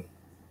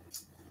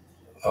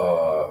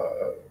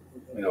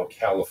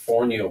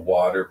California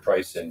water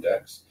price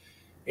index,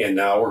 and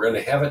now we're going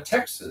to have a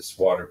Texas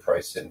water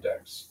price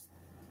index,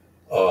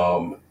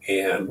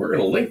 and we're going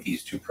to link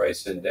these two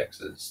price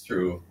indexes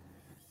through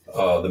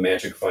the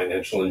magic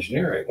financial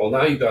engineering. Well,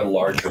 now you've got a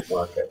larger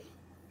market,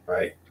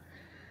 right?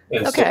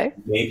 And so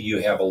maybe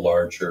you have a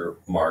larger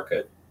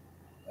market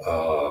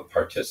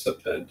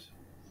participant,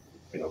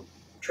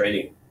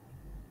 trading,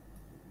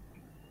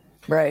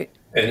 right?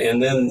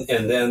 And then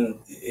in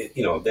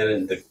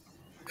the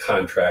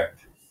contract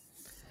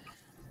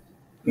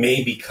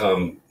may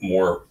become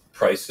more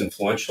price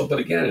influential, but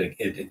again,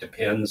 it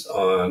depends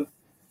on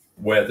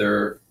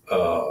whether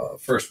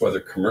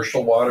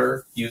commercial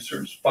water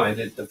users find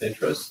it of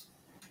interest,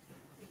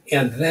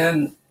 and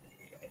then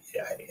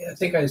I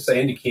think as I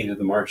indicated in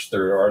the March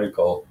 3rd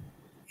article,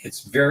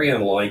 it's very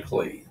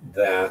unlikely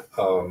that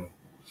a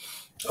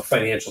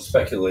financial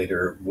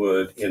speculator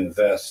would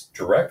invest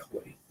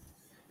directly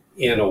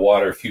in a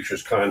water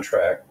futures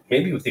contract,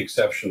 maybe with the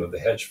exception of the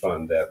hedge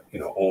fund that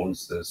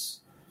owns this,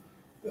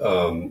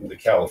 the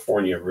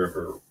California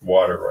River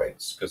water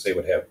rights, because they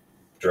would have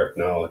direct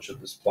knowledge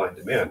of the supply and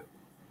demand.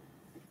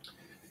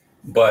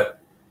 But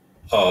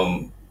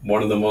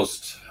one of the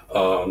most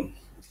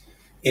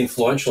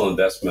influential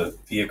investment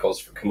vehicles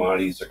for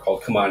commodities are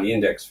called commodity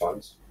index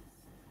funds.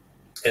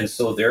 And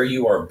so there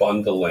you are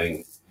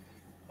bundling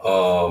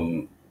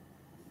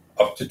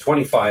up to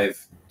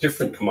 25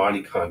 different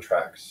commodity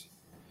contracts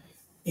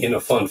in a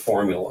fund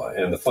formula.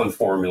 And the fund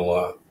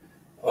formula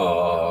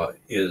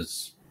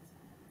is,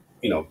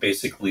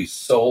 basically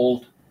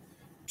sold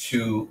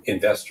to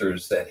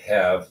investors that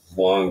have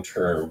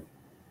long-term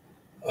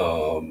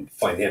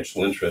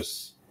financial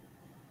interests.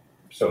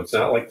 So it's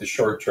not like the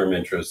short-term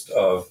interest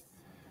of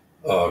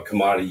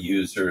commodity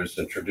users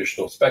and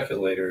traditional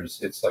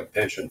speculators, it's like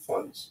pension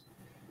funds.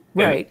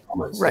 Right.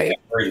 They have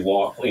very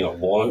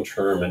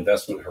long-term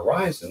investment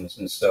horizons,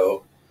 and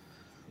so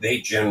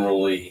they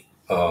generally,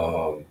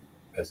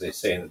 as they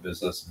say in the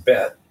business,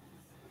 bet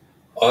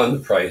on the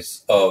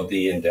price of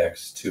the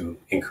index to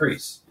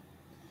increase.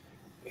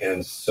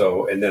 And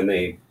then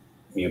they,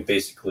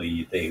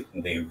 basically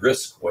they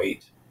risk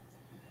weight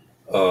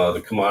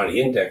the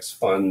commodity index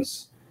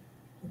funds.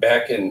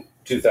 Back in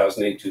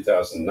 2008,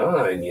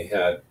 2009, you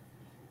had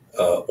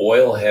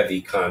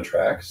oil-heavy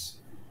contracts.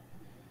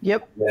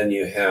 Yep. Then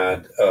you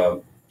had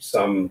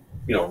some,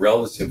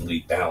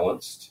 relatively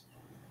balanced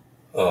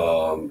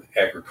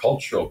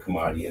agricultural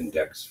commodity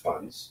index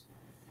funds.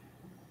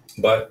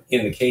 But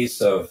in the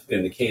case of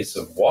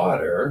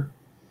water,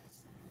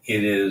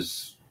 it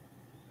is,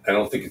 I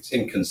don't think it's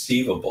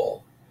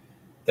inconceivable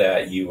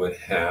that you would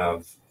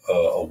have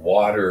a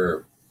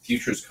water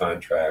futures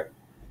contract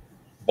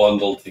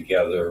bundled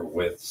together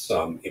with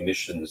some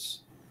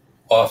emissions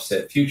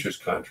offset futures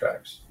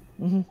contracts.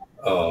 Mm-hmm.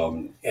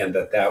 And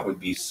that would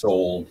be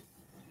sold,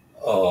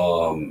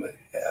 to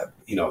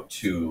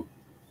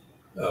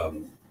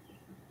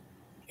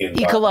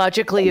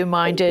ecologically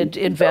minded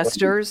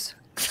investors.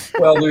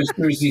 Well,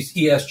 there's these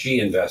ESG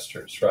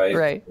investors, right?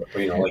 Right.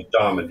 Like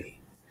Domini,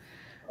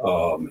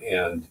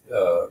 and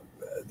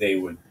they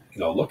would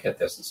look at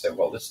this and say,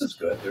 well, this is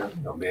good. They're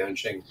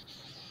managing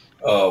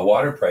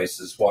water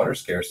prices, water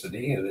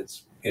scarcity, and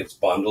it's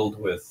bundled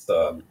with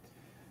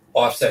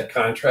offset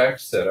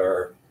contracts that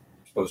are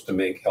supposed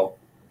to help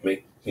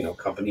make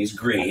companies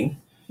green.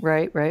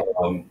 Right.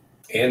 And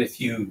if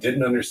you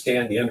didn't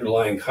understand the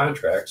underlying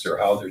contracts or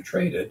how they're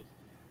traded,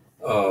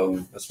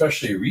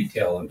 especially a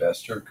retail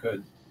investor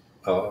could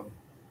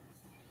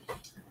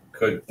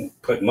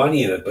put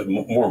money in it. But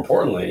more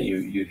importantly,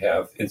 you'd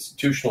have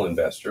institutional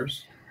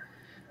investors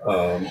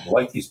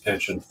like these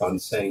pension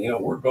funds saying,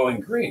 we're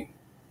going green.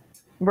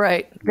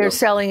 Right. They're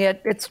selling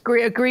it. It's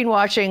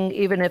greenwashing,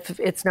 even if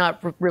it's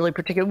not really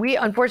particular. We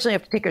unfortunately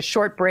have to take a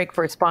short break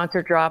for a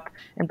sponsor drop.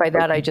 And by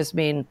that, I just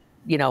mean,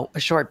 a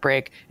short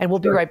break. And we'll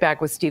be right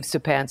back with Steve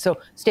Suppan. So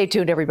stay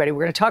tuned, everybody.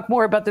 We're going to talk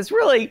more about this.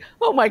 Really,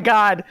 oh, my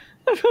God.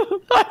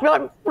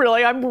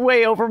 I'm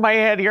way over my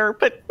head here.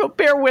 But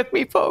bear with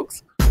me,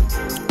 folks.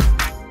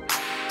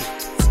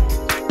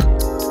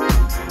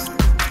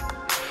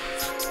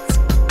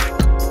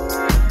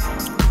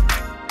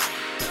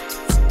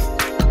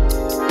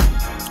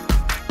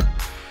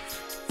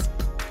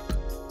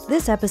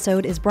 This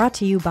episode is brought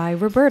to you by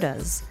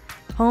Roberta's,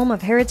 home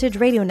of Heritage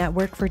Radio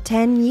Network for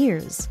 10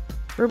 years.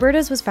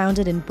 Roberta's was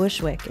founded in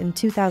Bushwick in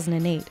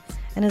 2008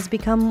 and has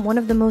become one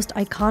of the most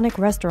iconic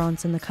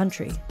restaurants in the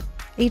country.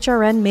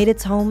 HRN made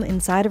its home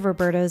inside of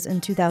Roberta's in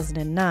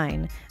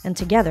 2009, and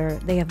together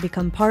they have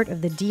become part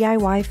of the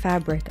DIY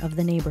fabric of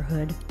the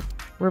neighborhood.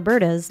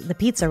 Roberta's, the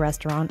pizza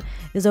restaurant,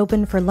 is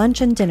open for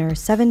lunch and dinner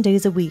 7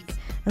 days a week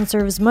and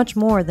serves much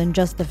more than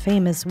just the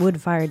famous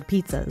wood-fired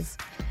pizzas.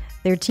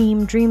 Their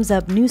team dreams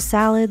up new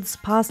salads,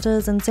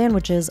 pastas, and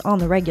sandwiches on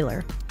the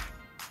regular.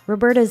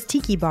 Roberta's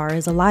Tiki Bar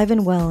is alive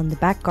and well in the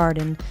back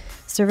garden,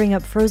 serving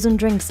up frozen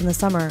drinks in the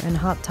summer and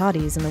hot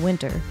toddies in the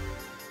winter.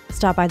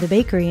 Stop by the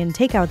bakery and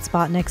takeout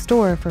spot next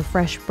door for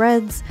fresh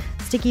breads,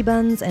 sticky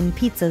buns, and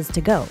pizzas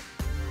to go.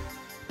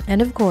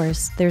 And of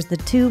course, there's the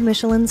 2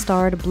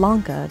 Michelin-starred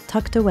Blanca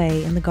tucked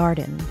away in the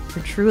garden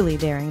for truly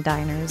daring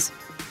diners.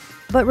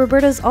 But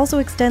Roberta's also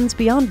extends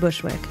beyond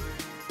Bushwick,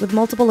 with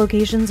multiple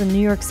locations in New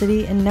York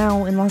City and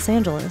now in Los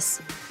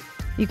Angeles.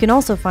 You can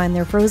also find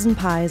their frozen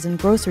pies in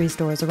grocery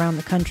stores around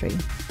the country.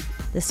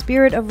 The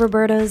spirit of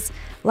Roberta's,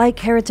 like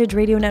Heritage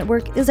Radio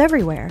Network, is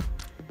everywhere.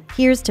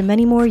 Here's to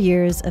many more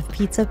years of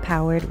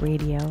pizza-powered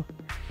radio.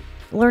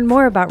 Learn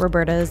more about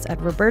Roberta's at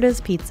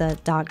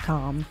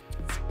robertaspizza.com.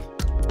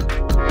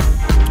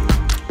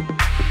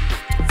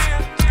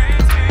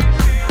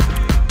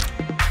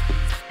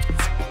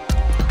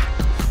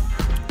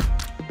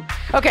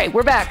 Okay,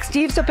 we're back.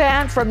 Steve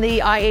Suppan from the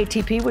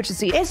IATP, which is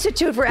the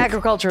Institute for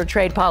Agriculture and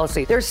Trade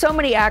Policy. There's so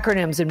many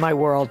acronyms in my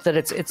world that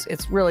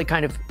it's really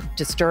kind of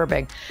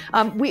disturbing.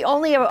 We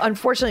only have,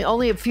 unfortunately,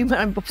 only a few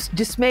minutes. I'm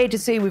dismayed to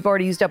see we've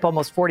already used up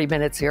almost 40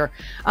 minutes here.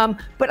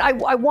 But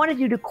I wanted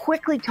you to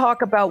quickly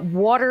talk about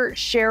water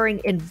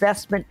sharing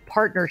investment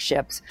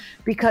partnerships,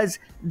 because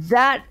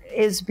that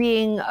is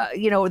being,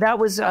 that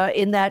was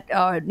in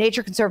that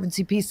Nature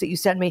Conservancy piece that you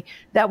sent me,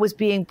 that was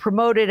being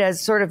promoted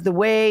as sort of the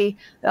way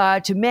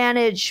to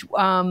manage,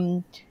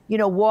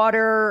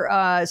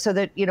 water so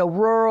that,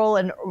 rural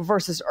and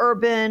versus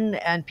urban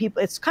and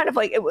people. It's kind of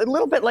like a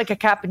little bit like a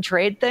cap and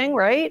trade thing,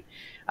 right?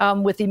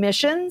 With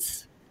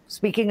emissions.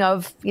 Speaking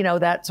of,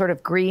 that sort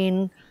of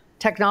green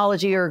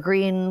technology or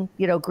green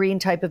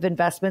type of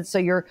investment. So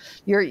you're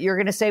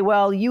going to say,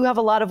 well, you have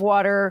a lot of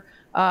water,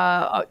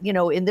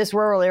 in this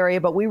rural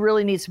area, but we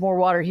really need some more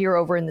water here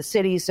over in the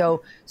city.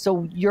 So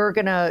you're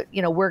going to,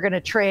 we're going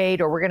to trade,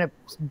 or we're going to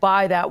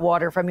buy that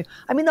water from you.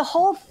 I mean, the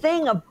whole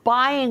thing of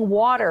buying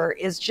water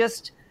is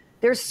just,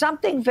 there's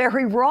something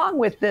very wrong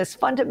with this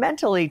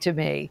fundamentally to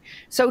me.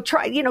 So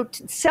try,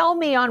 sell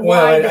me on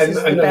why this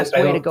is the best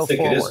way to go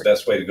forward. I don't think it is the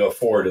best way to go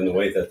forward in the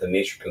way that the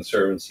Nature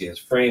Conservancy has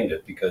framed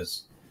it,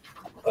 because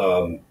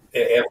everything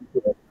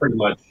is pretty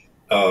much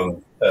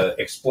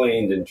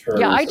explained in terms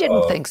of... Yeah, I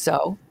didn't think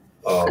so.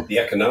 The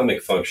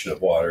economic function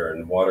of water,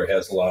 and water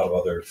has a lot of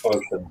other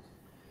functions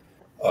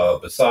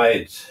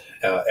besides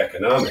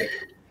economic.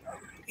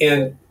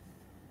 And,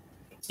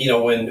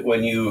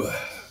 when you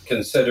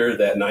consider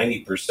that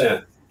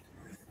 90%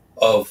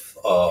 of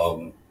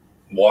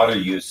water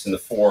use in the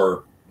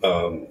 4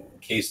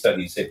 case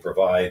studies they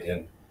provide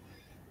in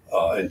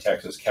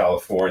Texas,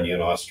 California,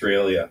 and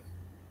Australia,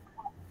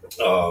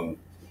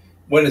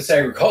 when it's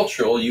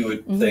agricultural, you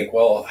would think,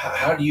 well,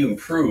 how do you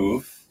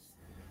improve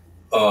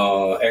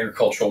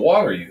agricultural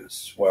water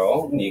use?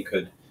 Well, you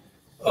could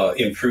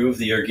improve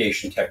the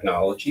irrigation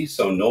technology,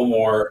 so no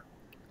more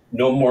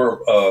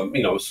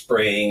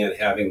spraying and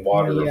having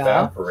water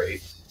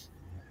evaporate.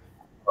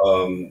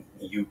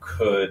 You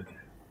could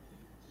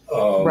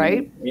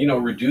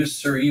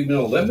reduce or even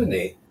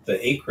eliminate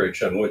the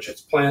acreage on which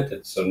it's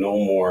planted, so no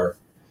more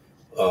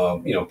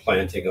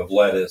planting of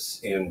lettuce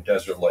in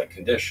desert-like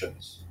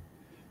conditions.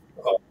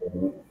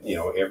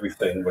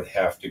 Everything would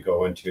have to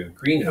go into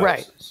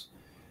greenhouses.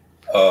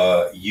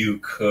 You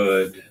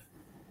could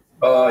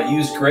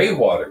use gray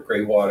water.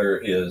 Gray water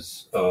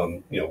is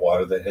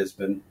water that has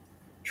been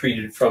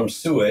treated from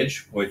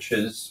sewage, which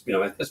is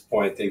at this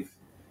point they've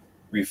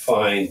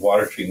refined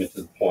water treatment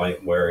to the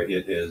point where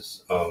it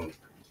is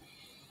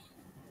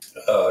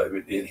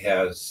it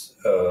has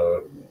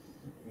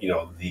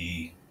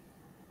the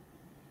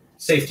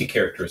safety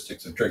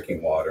characteristics of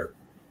drinking water.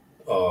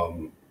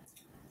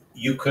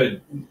 You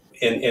could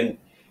and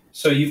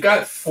so you've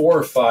got 4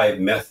 or 5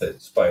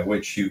 methods by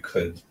which you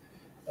could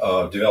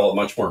develop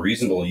much more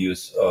reasonable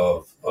use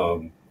of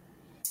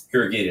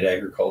irrigated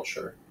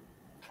agriculture.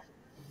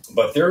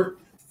 But they're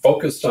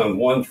focused on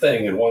one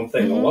thing and one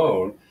thing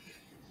alone,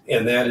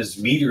 and that is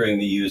metering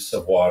the use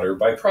of water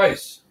by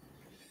price,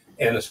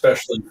 and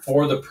especially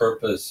for the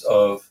purpose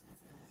of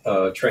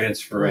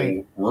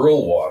transferring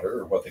rural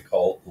water, or what they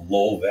call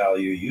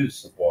low-value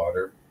use of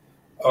water,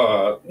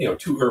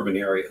 to urban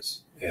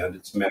areas. And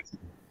it's measured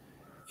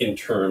in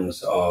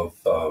terms of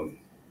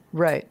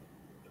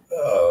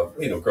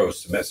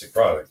gross domestic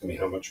product. I mean,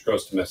 how much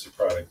gross domestic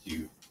product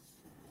do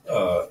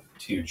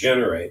you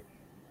generate?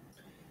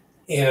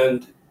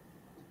 And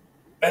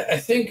I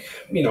think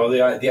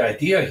the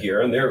idea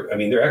here, and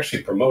they're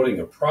actually promoting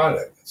a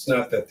product. It's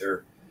not that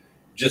they're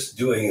just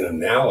doing an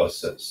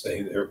analysis.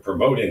 They're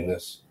promoting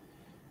this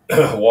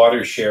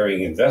water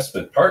sharing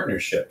investment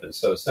partnership, and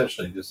so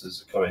essentially this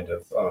is a kind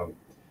of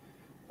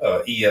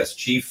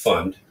ESG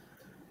fund,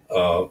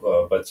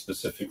 but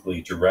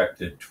specifically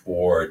directed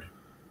toward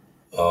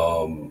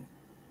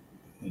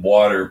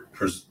water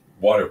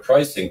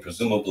pricing,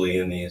 presumably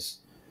in these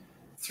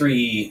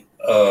 3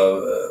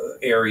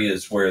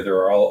 areas where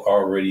there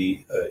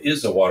already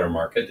is a water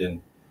market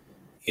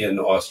in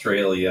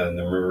Australia and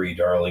the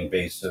Murray-Darling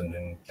Basin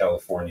in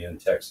California and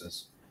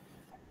Texas,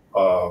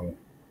 and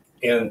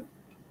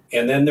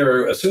then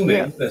they're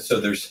assuming that. So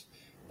there's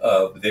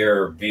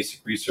their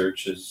basic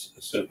research is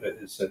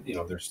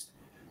that there's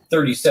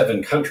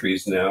 37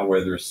 countries now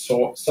where there's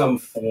some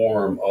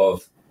form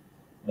of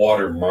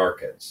water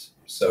markets.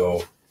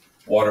 So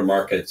water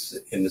markets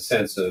in the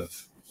sense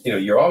of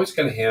you're always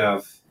going to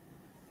have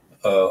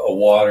a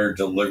water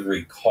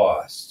delivery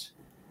cost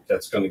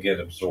that's going to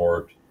get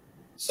absorbed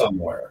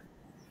somewhere.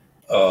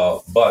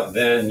 But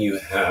then you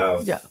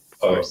have,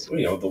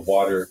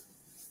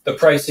 the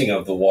pricing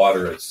of the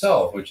water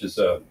itself, which is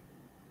a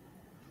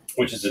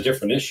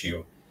different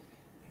issue.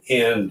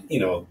 And,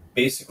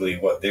 basically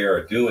what they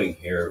are doing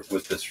here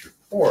with this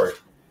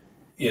report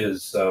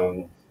is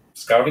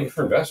scouting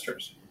for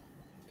investors.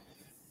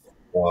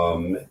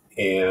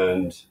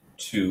 And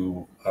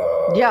to,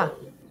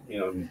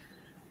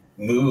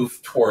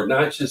 move toward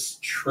not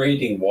just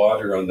trading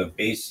water on the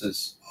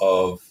basis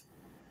of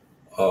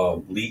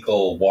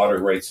legal water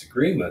rights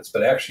agreements,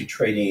 but actually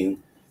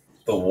trading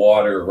the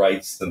water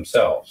rights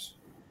themselves.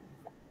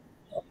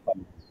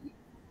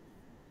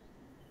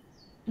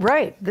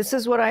 Right. This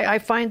is what I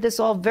find this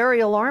all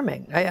very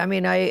alarming.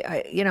 And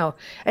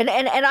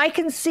I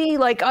can see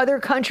like other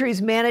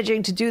countries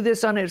managing to do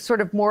this on a sort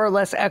of more or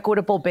less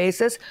equitable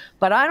basis,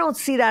 but I don't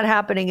see that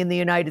happening in the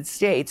United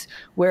States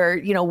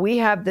where, we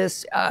have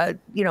this,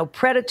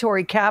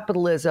 predatory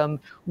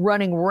capitalism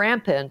running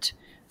rampant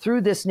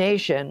through this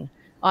nation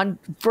on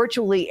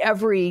virtually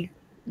every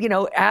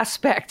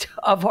aspect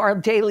of our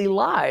daily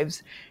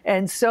lives.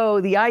 And so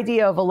the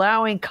idea of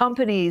allowing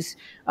companies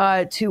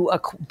to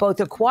both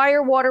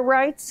acquire water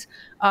rights,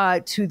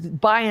 to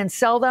buy and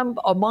sell them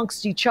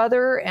amongst each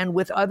other and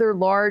with other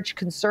large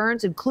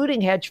concerns,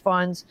 including hedge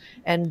funds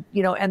and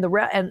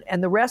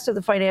the rest of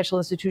the financial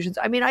institutions.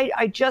 I mean,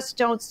 I just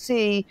don't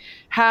see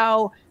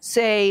how,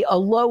 say, a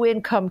low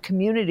income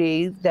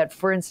community that,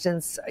 for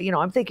instance,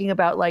 I'm thinking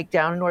about like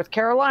down in North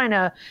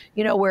Carolina,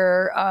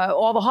 where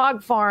all the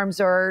hog farms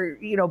are,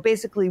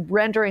 basically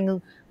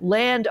rendering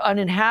land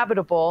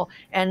uninhabitable,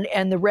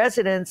 and the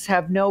residents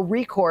have no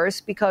recourse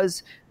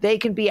because they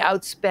can be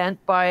outspent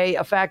by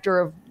a factor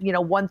of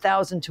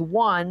 1,000 to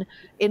 1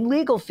 in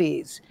legal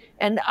fees.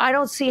 And I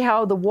don't see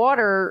how the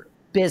water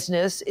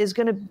business is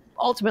going to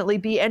ultimately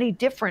be any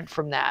different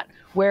from that,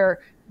 where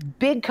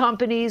big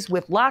companies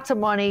with lots of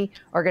money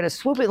are going to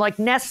swoop in, like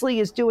Nestle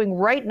is doing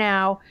right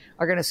now,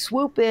 are going to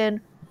swoop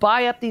in,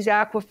 buy up these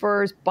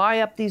aquifers, buy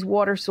up these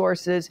water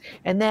sources,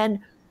 and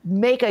then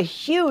make a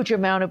huge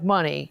amount of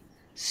money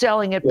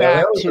selling it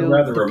back to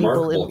the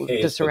people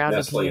in the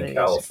surrounding communities.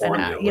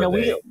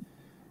 California,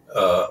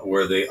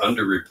 where they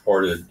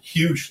underreported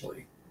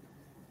hugely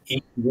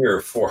each year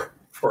for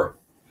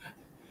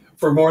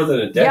more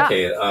than a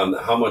decade on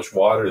how much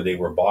water they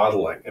were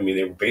bottling. I mean,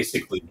 they were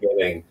basically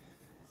getting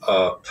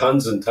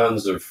tons and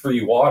tons of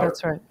free water.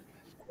 That's right.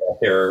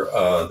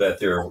 That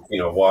their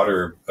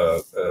water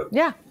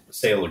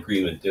sale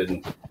agreement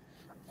didn't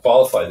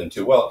qualify them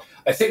to. Well,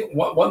 I think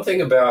one thing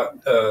about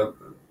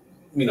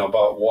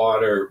about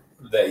water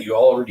that you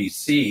already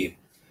see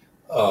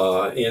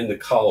in the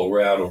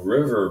Colorado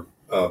River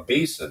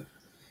basin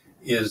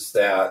is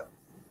that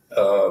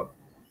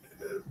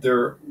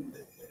there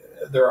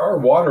are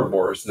water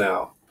bores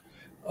now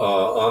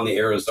on the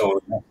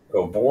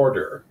Arizona-Mexico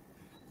border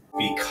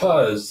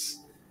because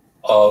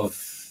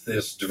of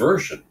this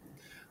diversion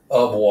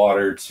of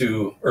water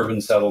to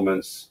urban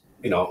settlements,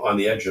 on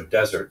the edge of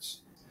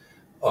deserts,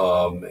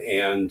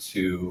 and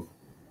to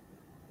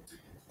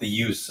the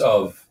use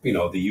of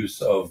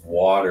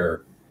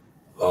water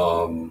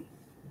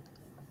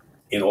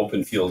in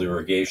open field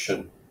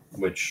irrigation,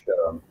 which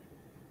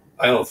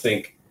I don't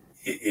think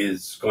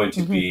is going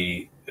to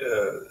be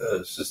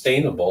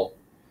sustainable.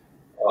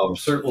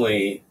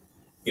 Certainly,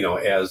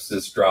 as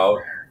this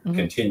drought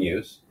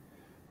continues.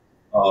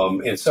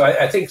 And so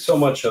I think so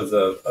much of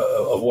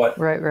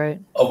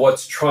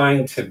what's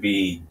trying to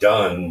be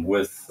done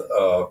with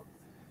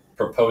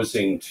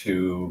proposing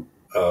to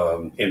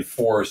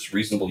enforce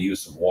reasonable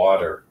use of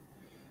water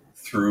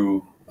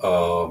through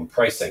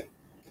pricing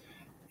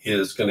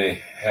is going to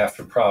have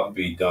to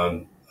probably be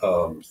done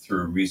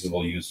through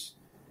reasonable use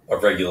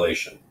of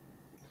regulation.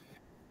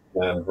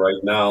 And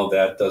right now,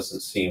 that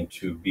doesn't seem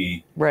to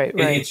be right.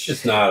 It's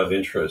just not of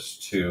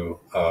interest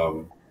to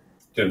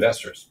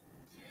investors.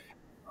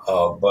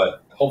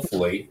 But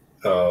hopefully,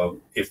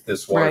 if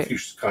this water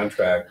futures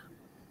contract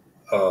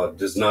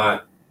does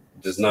not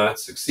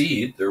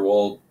succeed, there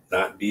will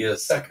not be a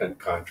second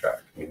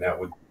contract. I mean, that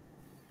would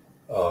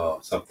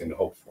something to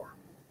hope for.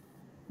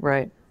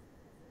 Right.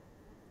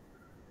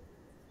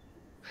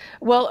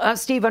 Well,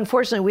 Steve,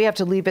 unfortunately, we have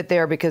to leave it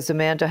there because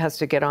Amanda has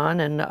to get on,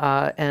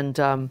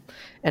 and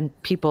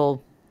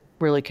people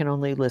really can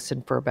only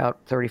listen for about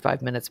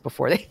 35 minutes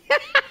before they.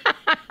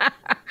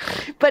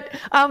 But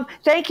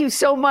thank you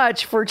so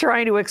much for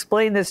trying to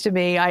explain this to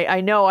me.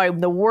 I know I'm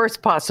the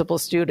worst possible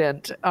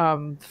student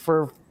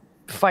for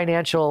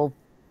financial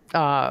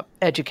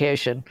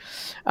education.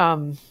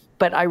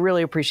 But I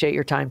really appreciate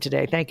your time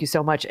today. Thank you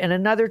so much. And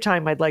another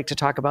time I'd like to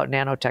talk about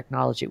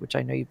nanotechnology, which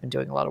I know you've been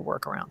doing a lot of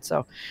work around.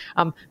 So,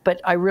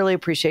 but I really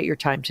appreciate your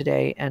time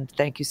today. And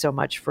thank you so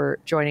much for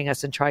joining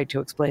us and trying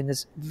to explain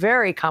this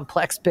very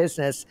complex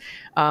business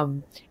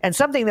and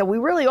something that we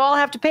really all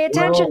have to pay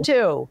attention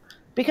to.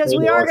 Because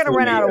we are going to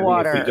run out of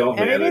water,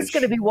 and it is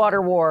going to be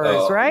water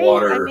wars, right?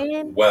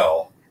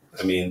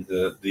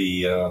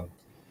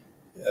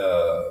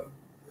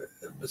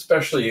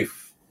 Especially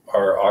if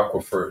our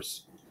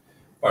aquifers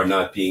are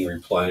not being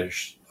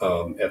replenished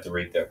at the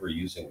rate that we're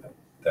using them.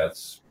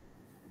 That's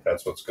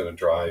what's going to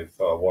drive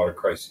water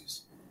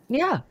crises.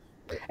 Yeah.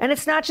 And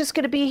it's not just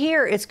going to be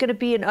here. It's going to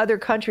be in other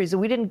countries.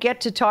 And we didn't get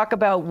to talk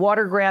about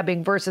water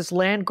grabbing versus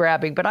land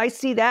grabbing, but I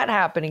see that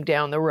happening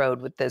down the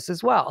road with this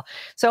as well.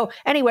 So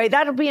anyway,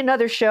 that'll be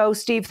another show.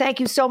 Steve, thank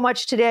you so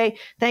much today.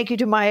 Thank you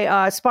to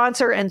my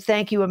sponsor. And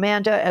thank you,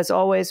 Amanda, as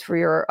always, for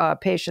your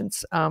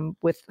patience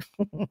with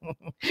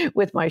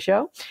with my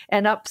show.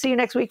 And see you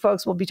next week,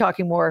 folks. We'll be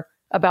talking more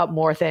about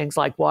more things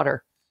like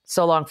water.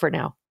 So long for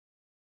now.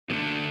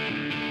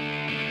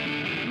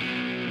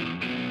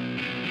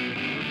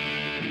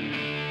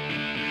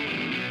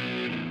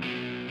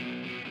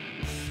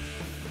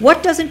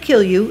 What Doesn't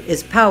Kill You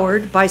is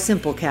powered by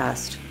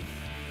Simplecast.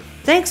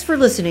 Thanks for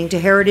listening to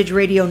Heritage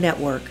Radio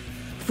Network,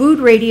 food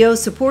radio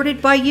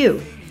supported by you.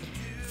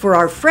 For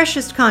our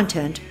freshest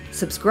content,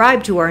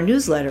 subscribe to our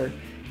newsletter.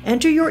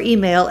 Enter your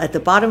email at the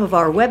bottom of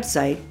our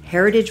website,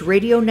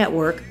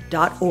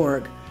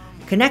 heritageradionetwork.org.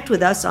 Connect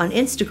with us on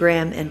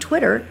Instagram and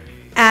Twitter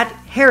at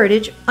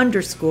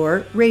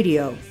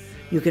 @heritage_radio.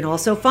 You can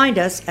also find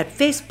us at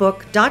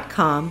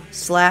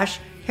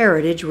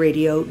facebook.com/Heritage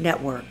Radio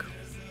Network.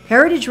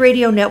 Heritage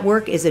Radio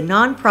Network is a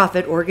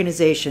nonprofit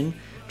organization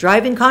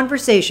driving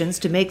conversations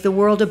to make the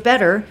world a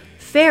better,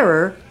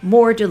 fairer,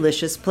 more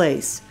delicious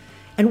place.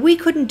 And we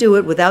couldn't do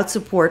it without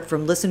support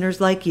from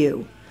listeners like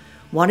you.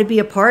 Want to be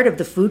a part of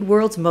the food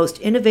world's most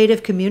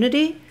innovative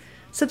community?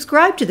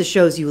 Subscribe to the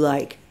shows you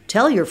like,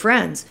 tell your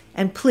friends,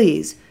 and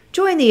please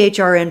join the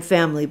HRN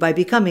family by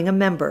becoming a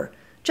member.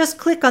 Just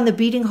click on the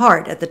beating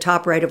heart at the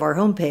top right of our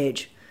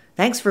homepage.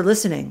 Thanks for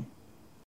listening.